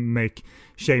they make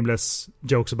shameless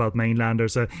jokes about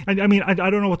mainlanders? And I mean, I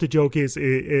don't know what the joke is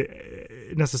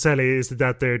necessarily. Is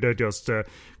that they're just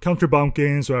country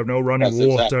bumpkins who have no running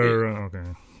water? Exactly.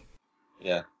 Okay.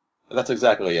 Yeah, that's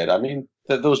exactly it. I mean,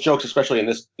 those jokes, especially in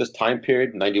this time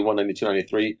period, 91, 92,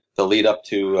 93, the lead up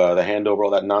to the handover,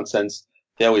 all that nonsense,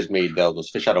 they always made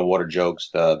those fish out of water jokes,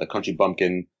 the country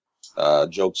bumpkin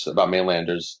jokes about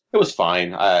mainlanders. It was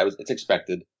fine. It's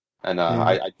expected. And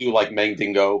I do like Mang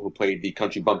Dingo, who played the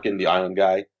country bumpkin, the island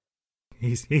guy.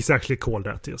 He's actually called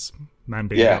that, yes. Mang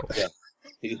Dingo. Yeah.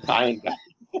 He's the island guy.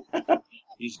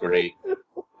 He's great.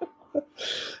 The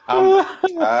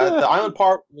island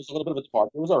part was a little bit of a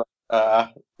departure. It was all right.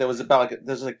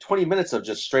 There's like 20 minutes of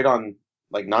just straight on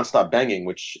like nonstop banging,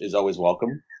 which is always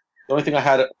welcome. The only thing I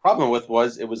had a problem with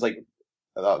was it was like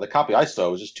the copy I saw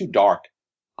was just too dark.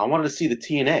 I wanted to see the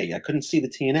TNA. I couldn't see the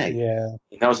TNA. Yeah.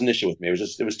 And that was an issue with me.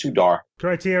 It was too dark.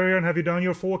 Criterion, have you done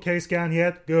your 4K scan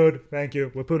yet? Good, thank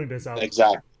you. We're putting this out.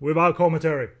 Exactly. Without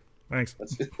commentary. Thanks.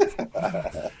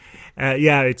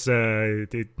 Yeah, it's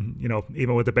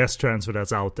even with the best transfer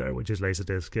that's out there, which is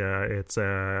Laserdisc, it's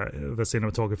the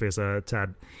cinematography is a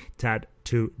tad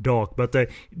too dark. But I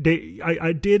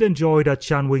did enjoy that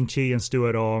Chan Wing-chi and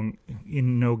Stuart Ong,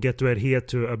 get to adhere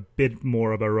to a bit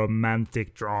more of a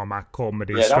romantic drama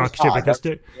comedy structure because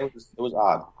it was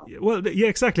odd. Well, yeah,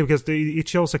 exactly, because it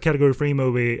shows a Category 3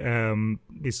 movie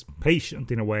is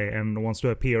patient in a way and wants to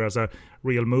appear as a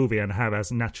real movie and have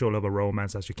as natural of a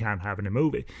romance as you can have in a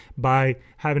movie by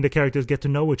having the characters get to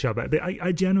know each other.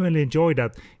 I genuinely enjoyed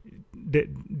that.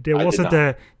 There wasn't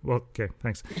okay,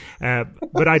 thanks,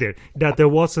 but I did that. There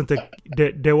wasn't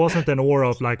an aura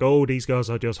of like, oh, these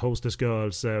girls are just hostess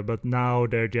girls, but now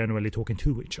they're genuinely talking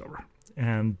to each other.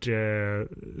 And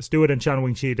Stuart and Chan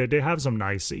Wing-chi, they have some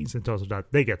nice scenes in terms of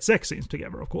that. They get sex scenes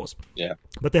together, of course. Yeah.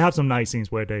 But they have some nice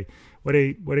scenes where they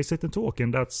sit and talk,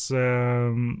 and that's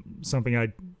something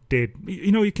I did.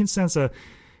 You can sense a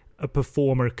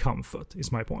performer comfort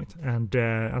is my point. And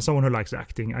as someone who likes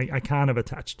acting, I kind of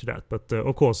attached to that. But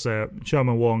of course,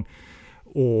 Sherman Wong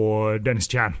or Dennis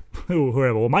Chan,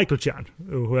 or Michael Chan,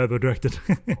 whoever directed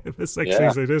the sex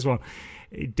scenes like this one,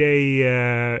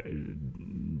 they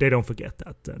don't forget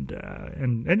that,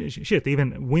 and shit,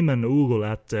 even women ogle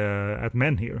at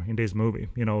men here in this movie.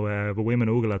 The women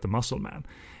ogle at the muscle man,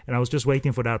 and I was just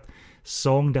waiting for that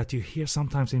song that you hear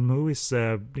sometimes in movies.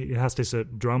 It has this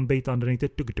drum beat underneath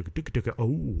it.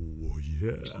 Oh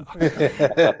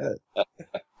yeah.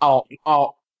 Oh.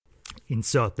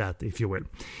 Insert that if you will.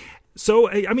 So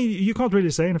I mean, you can't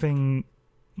really say anything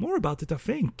more about it. I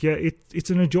think it's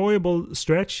an enjoyable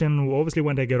stretch, and obviously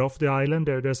when they get off the island,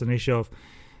 there's an issue of,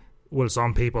 will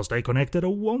some people stay connected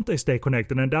or won't they stay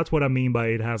connected? And that's what I mean by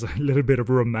it has a little bit of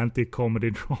romantic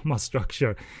comedy drama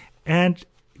structure. And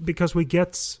because we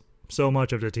get so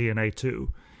much of the TNA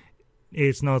too,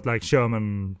 it's not like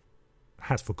Sherman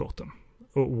has forgotten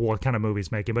what kind of movie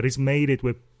he's making, but he's made it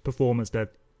with performers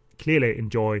that clearly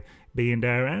enjoy being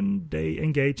there, and they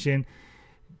engage in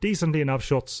decently enough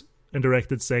shots and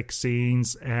directed sex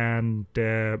scenes, and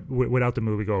without the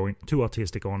movie going too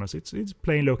artistic on us. It's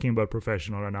plain looking but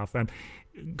professional enough, and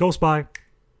goes by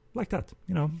like that.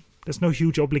 There's no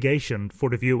huge obligation for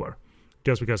the viewer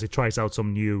just because it tries out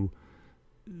some new,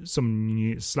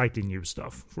 slightly new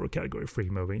stuff for a Category 3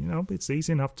 movie. It's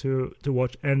easy enough to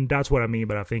watch, and that's what I mean.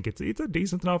 But I think it's a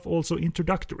decent enough also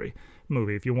introductory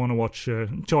movie if you want to watch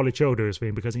Charlie Cho do his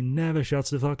thing, because he never shuts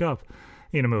the fuck up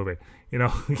in a movie.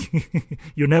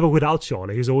 You're never without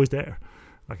Charlie. He's always there.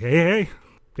 Like, hey,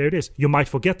 there it is. You might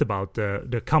forget about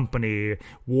the company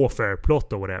warfare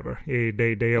plot or whatever.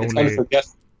 They only.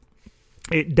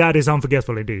 That is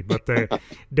unforgettable indeed, but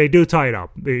they do tie it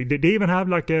up. They even have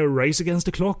like a race against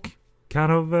the clock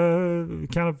kind of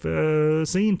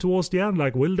scene towards the end.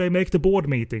 Like, will they make the board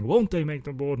meeting? Won't they make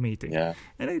the board meeting? Yeah,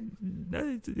 and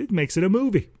it makes it a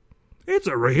movie. It's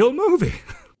a real movie.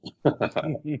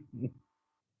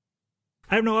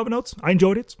 I have no other notes. I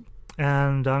enjoyed it,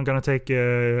 and I'm gonna take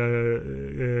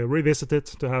revisit it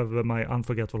to have my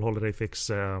unforgettable holiday fix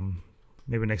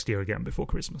maybe next year again before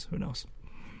Christmas. Who knows?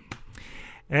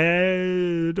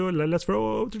 Let's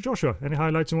throw over to Joshua. Any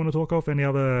highlights you want to talk of? Any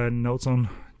other notes on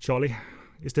Charlie?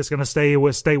 Is this gonna stay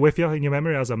with you in your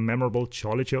memory as a memorable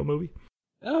Charlie Cho movie?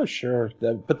 Oh, sure.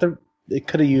 But it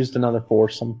could have used another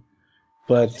foursome.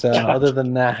 But other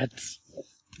than that,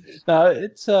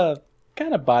 it's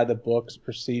kind of by the books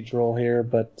procedural here,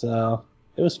 but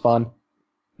it was fun,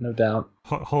 no doubt.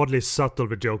 Hardly subtle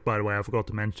the joke, by the way. I forgot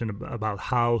to mention about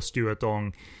how Stuart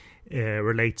Ong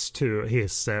relates to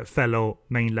his fellow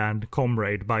mainland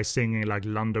comrade by singing like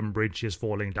London Bridge is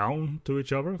falling down to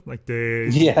each other. Like the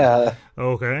Yeah.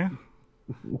 Okay.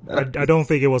 I don't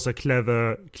think it was a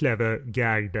clever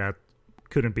gag that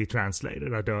couldn't be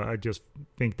translated. I just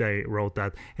think they wrote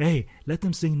that, hey, let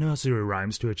them sing nursery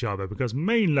rhymes to each other because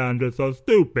mainlanders are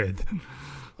stupid.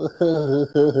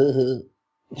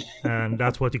 And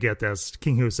that's what you get, as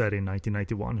King Hu said in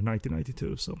 1991 and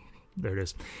 1992. So there it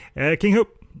is. King Hu,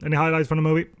 any highlights from the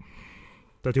movie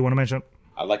that you want to mention?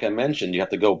 Like I mentioned, you have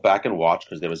to go back and watch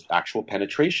because there was actual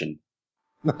penetration.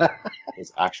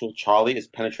 It's actual. Charlie is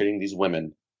penetrating these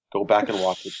women. Go back and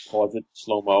watch it. Pause it.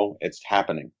 Slow-mo. It's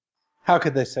happening. How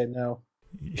could they say no?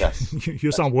 Yes.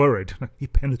 You sound worried. He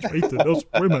penetrated those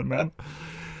women, man.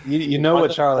 You know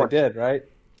what Charlie did, right?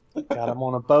 Got him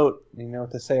on a boat. You know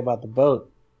what they say about the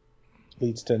boat.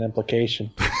 Leads to an implication.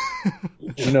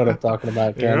 You know what I'm talking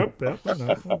about, Ken. Yep.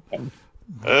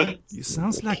 It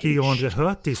sounds like you want to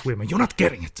hurt these women. You're not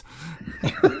getting it.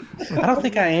 I don't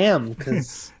think I am,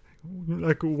 because...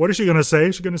 Like, what is she going to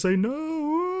say? She's going to say, no,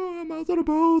 I'm out on a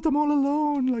boat. I'm all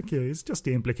alone. Like, yeah, it's just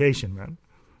the implication, man.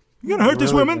 You're going to hurt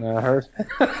these women.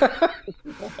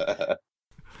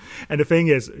 And the thing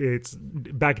is, it's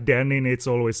back then in It's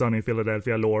Always Sunny in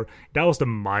Philadelphia lore, that was the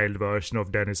mild version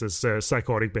of Dennis's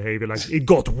psychotic behavior. Like, it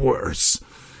got worse.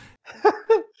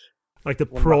 Like the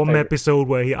prom episode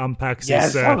where he unpacks his...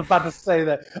 Yes, I was about to say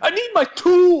that. I need my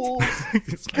tools!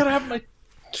 Can I have my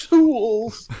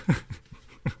tools?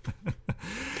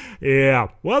 Yeah,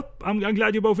 well, I'm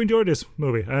glad you both enjoyed this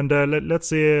movie, and let's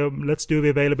do the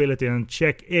availability and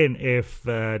check in if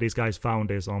these guys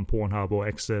found this on Pornhub or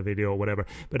X video or whatever.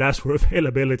 But as for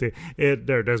availability,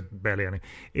 there's barely any.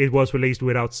 It was released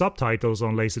without subtitles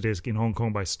on Laserdisc in Hong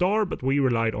Kong by Star, but we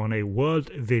relied on a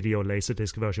World Video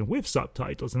Laserdisc version with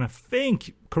subtitles. And I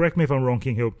think, correct me if I'm wrong,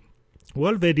 King Hu,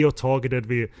 World Video targeted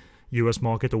the US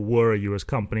market, or were a US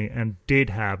company, and did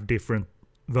have different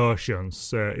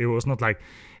versions. It was not like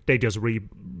they just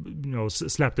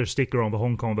slapped their sticker on the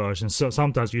Hong Kong version. So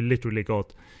sometimes you literally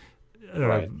got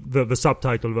the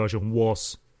subtitle version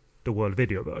was the World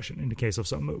Video version in the case of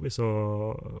some movies.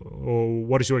 Or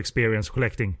what is your experience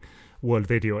collecting World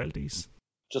Video LDs?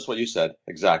 Just what you said.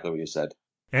 Exactly what you said.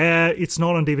 It's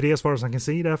not on DVD as far as I can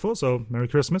see, therefore, so Merry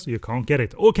Christmas. You can't get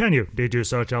it. Or can you? Did you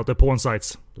search out the porn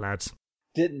sites, lads?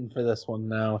 Didn't for this one,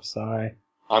 no. Sorry.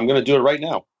 I'm going to do it right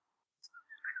now.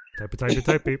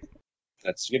 Type.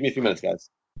 Give me a few minutes,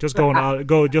 guys. Just go on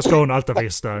Alta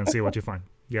Vista and see what you find.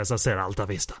 Yes, I said Alta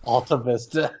Vista. Alta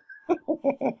Vista.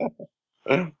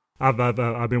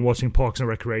 I've been watching Parks and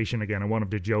Recreation again, and one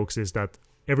of the jokes is that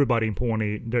everybody in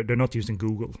Pawnee, they're not using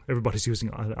Google. Everybody's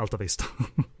using Alta Vista.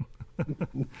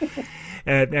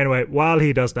 And anyway, while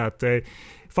he does that,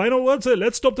 final words,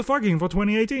 let's stop the fucking for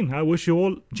 2018. I wish you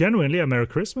all genuinely a Merry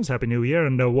Christmas, Happy New Year,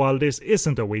 and while this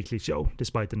isn't a weekly show,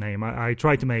 despite the name, I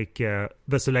try to make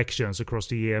the selections across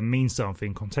the year mean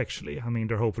something contextually. I mean,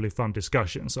 they're hopefully fun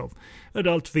discussions of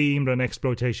adult-themed and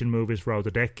exploitation movies throughout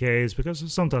the decades,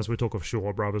 because sometimes we talk of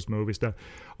Shaw Brothers movies that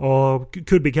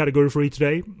could be category free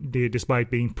today, despite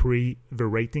being the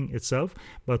rating itself,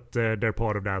 but they're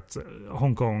part of that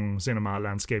Hong Kong cinema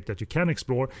landscape that you can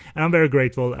explore, and I'm very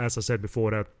grateful, as I said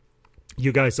before, that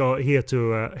you guys are here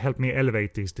to help me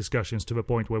elevate these discussions to the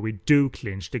point where we do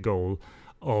clinch the goal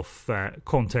of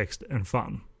context and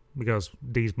fun. Because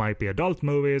these might be adult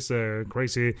movies,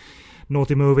 crazy,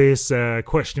 naughty movies,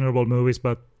 questionable movies,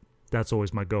 but that's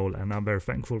always my goal, and I'm very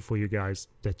thankful for you guys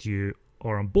that you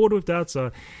are on board with that.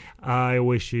 So I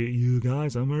wish you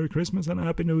guys a Merry Christmas and a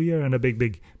Happy New Year, and a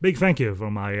big thank you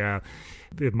for my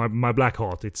black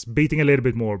heart. It's beating a little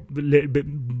bit more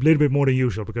than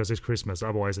usual because it's Christmas.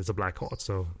 Otherwise, it's a black heart.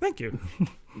 So thank you.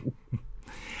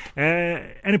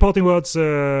 Any parting words,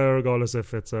 regardless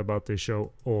if it's about this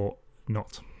show or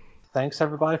not? Thanks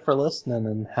everybody for listening,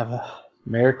 and have a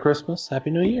Merry Christmas, Happy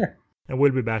New Year. And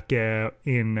we'll be back in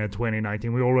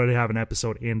 2019. We already have an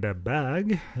episode in the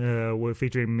bag. We're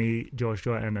featuring me,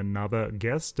 Joshua, and another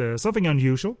guest. Something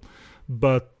unusual,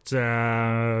 but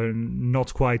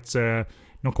not quite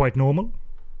normal.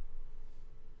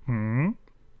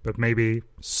 But maybe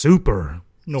super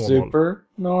normal. Super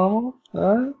normal.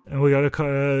 And we got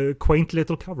a quaint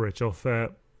little coverage of a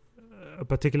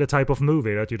particular type of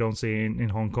movie that you don't see in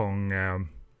Hong Kong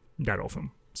that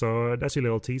often. So that's your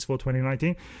little tease for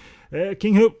 2019.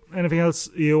 King Hu, anything else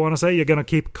you want to say? You're going to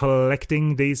keep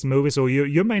collecting these movies, or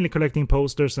you're mainly collecting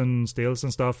posters and stills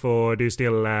and stuff, or do you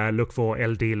still look for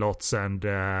LD lots and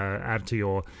add to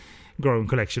your growing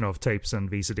collection of tapes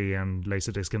and VCD and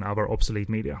Laserdisc and other obsolete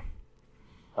media?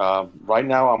 Right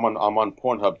now, I'm on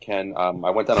Pornhub, Ken. I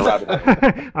went down a rabbit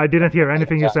hole. I didn't hear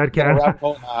anything you said, Down a Ken. rabbit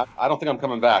hole. I don't think I'm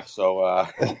coming back. So,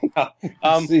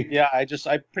 yeah, I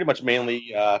pretty much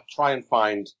mainly try and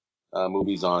find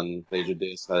movies on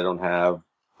Laserdisc that I don't have,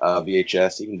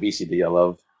 VHS, even VCD. I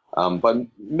love, but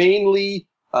mainly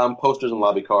posters and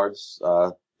lobby cards.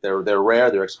 They're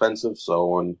rare, they're expensive,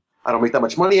 so and I don't make that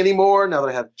much money anymore now that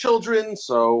I have children.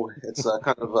 So it's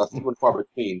kind of few and far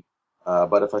between.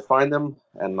 But if I find them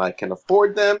and I can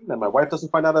afford them and my wife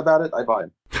doesn't find out about it, I buy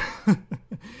them.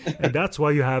 And that's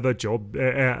why you have a job,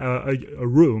 a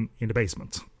room in the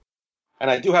basement. And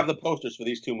I do have the posters for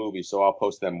these two movies, so I'll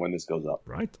post them when this goes up.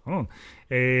 Right on.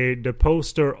 The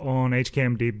poster on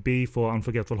HKMDB for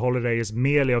Unforgettable Holiday is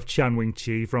merely of Chan Wing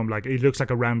Chi from it looks like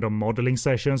a random modeling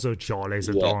session, so Charlie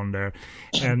isn't on there.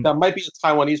 And that might be a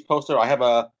Taiwanese poster. I have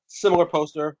a similar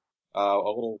poster, a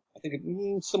little, I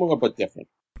think similar but different.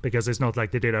 Because it's not like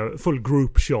they did a full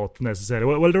group shot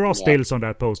necessarily. Well, there are stills on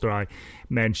that poster I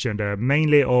mentioned,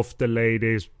 mainly of the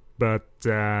ladies, but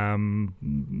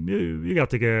you got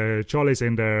to get Charlie's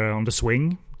in there on the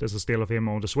swing. There's a still of him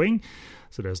on the swing.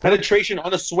 So there's that. Penetration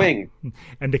on a swing.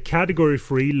 And the category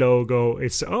 3 logo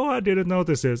is, I didn't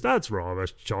notice this. That's rather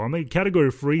charming.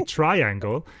 Category 3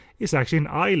 triangle is actually an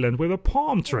island with a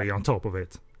palm tree on top of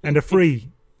it. And the 3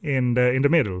 in the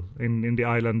middle, in the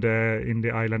island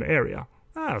area.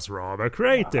 That's rather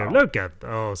creative. Wow. Look at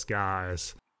those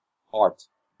guys. Art.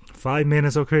 5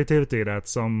 minutes of creativity that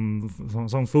some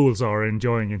fools are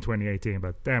enjoying in 2018,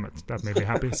 but damn it, that made me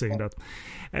happy seeing that.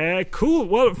 Cool.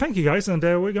 Well, thank you guys, and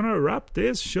we're gonna wrap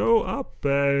this show up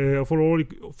for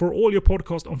all your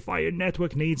podcast on Fire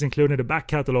Network needs, including the back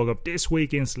catalog of This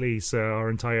Week in Sleaze, our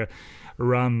entire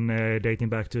run dating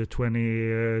back to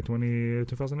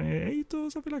 2008 or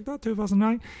something like that,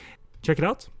 2009. Check it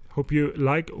out. Hope you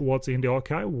like what's in the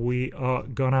archive. We are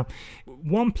gonna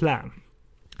one plan.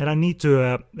 And I need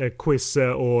to quiz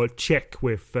or check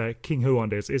with King Hu on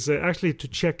this. Is actually to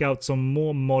check out some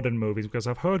more modern movies, because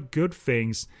I've heard good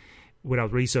things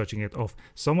without researching it of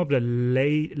some of the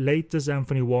latest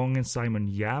Anthony Wong and Simon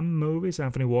Yam movies.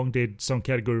 Anthony Wong did some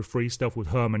category 3 stuff with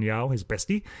Herman Yao, his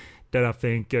bestie, that I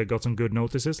think got some good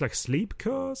notices, like Sleep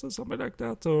Curse or something like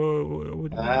that.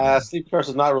 Sleep Curse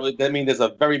is not really. I mean, there's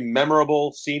a very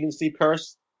memorable scene in Sleep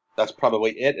Curse. That's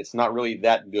probably it. It's not really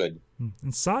that good.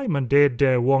 And Simon did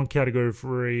one category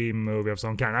 3 movie of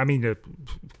some kind. I mean,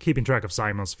 keeping track of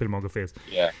Simon's filmography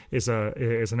is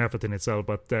an effort in itself.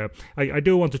 But I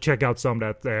do want to check out some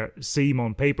that seem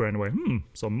on paper anyway.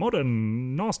 Some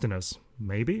modern nastiness.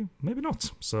 Maybe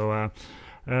not. So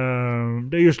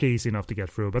they're usually easy enough to get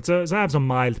through. But so I have some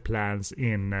mild plans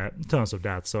in terms of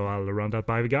that. So I'll run that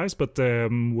by you guys. But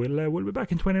we'll be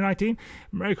back in 2019.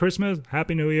 Merry Christmas,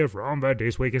 Happy New Year from the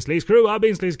This Week in Sleaze crew. I've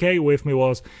been Sleaze K. With me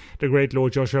was the great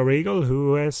Lord Joshua Regal,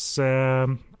 who has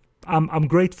I'm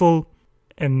grateful,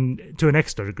 and to an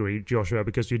extra degree, Joshua,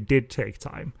 because you did take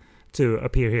time to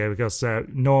appear here, because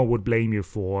no one would blame you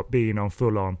for being on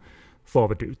full-on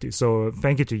father duty. So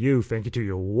thank you to you, thank you to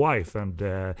your wife, and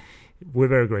we're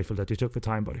very grateful that you took the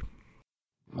time, buddy.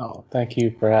 Oh, thank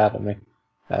you for having me,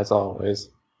 as always.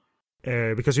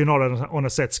 Because you're not on a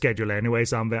set schedule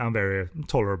anyways, I'm very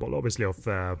tolerable, obviously, of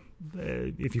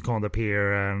if you can't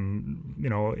appear, and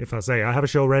if I say I have a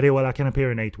show ready, well, I can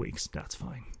appear in 8 weeks, that's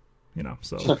fine,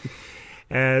 so.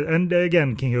 And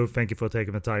again, King Hu, thank you for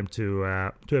taking the time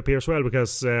to appear as well,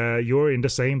 because you're in the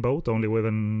same boat, only with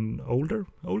an older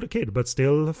kid, but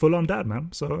still full on dad, man.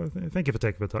 So thank you for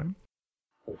taking the time.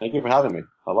 Thank you for having me.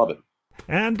 I love it.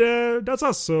 And that's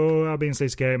us. So I've been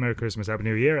Sleaze K. Merry Christmas, Happy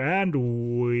New Year,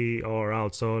 and we are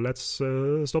out. So let's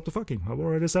stop the fucking. I've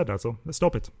already said that, so let's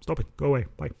stop it. Go away.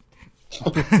 Bye.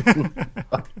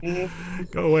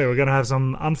 Go away. We're gonna have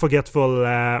some unforgettable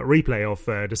replay of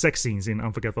the sex scenes in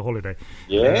Unforgettable Holiday.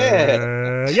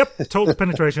 Yep, total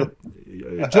penetration.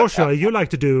 Joshua, you like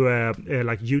to do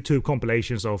like YouTube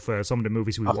compilations of some of the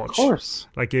movies we watch. Of course.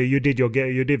 Like you did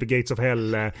the Gates of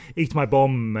Hell, Eat My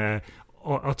Bomb,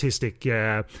 artistic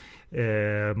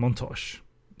montage.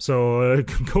 So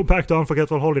go back to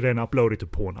Unforgettable Holiday and upload it to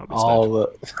Pornhub instead.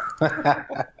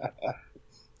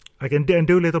 I can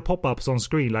do little pop-ups on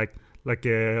screen, like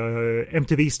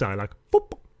MTV style, like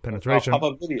boop, penetration.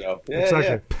 Pop-up video. Yeah,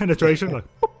 exactly. Yeah. Penetration, like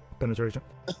boop, penetration.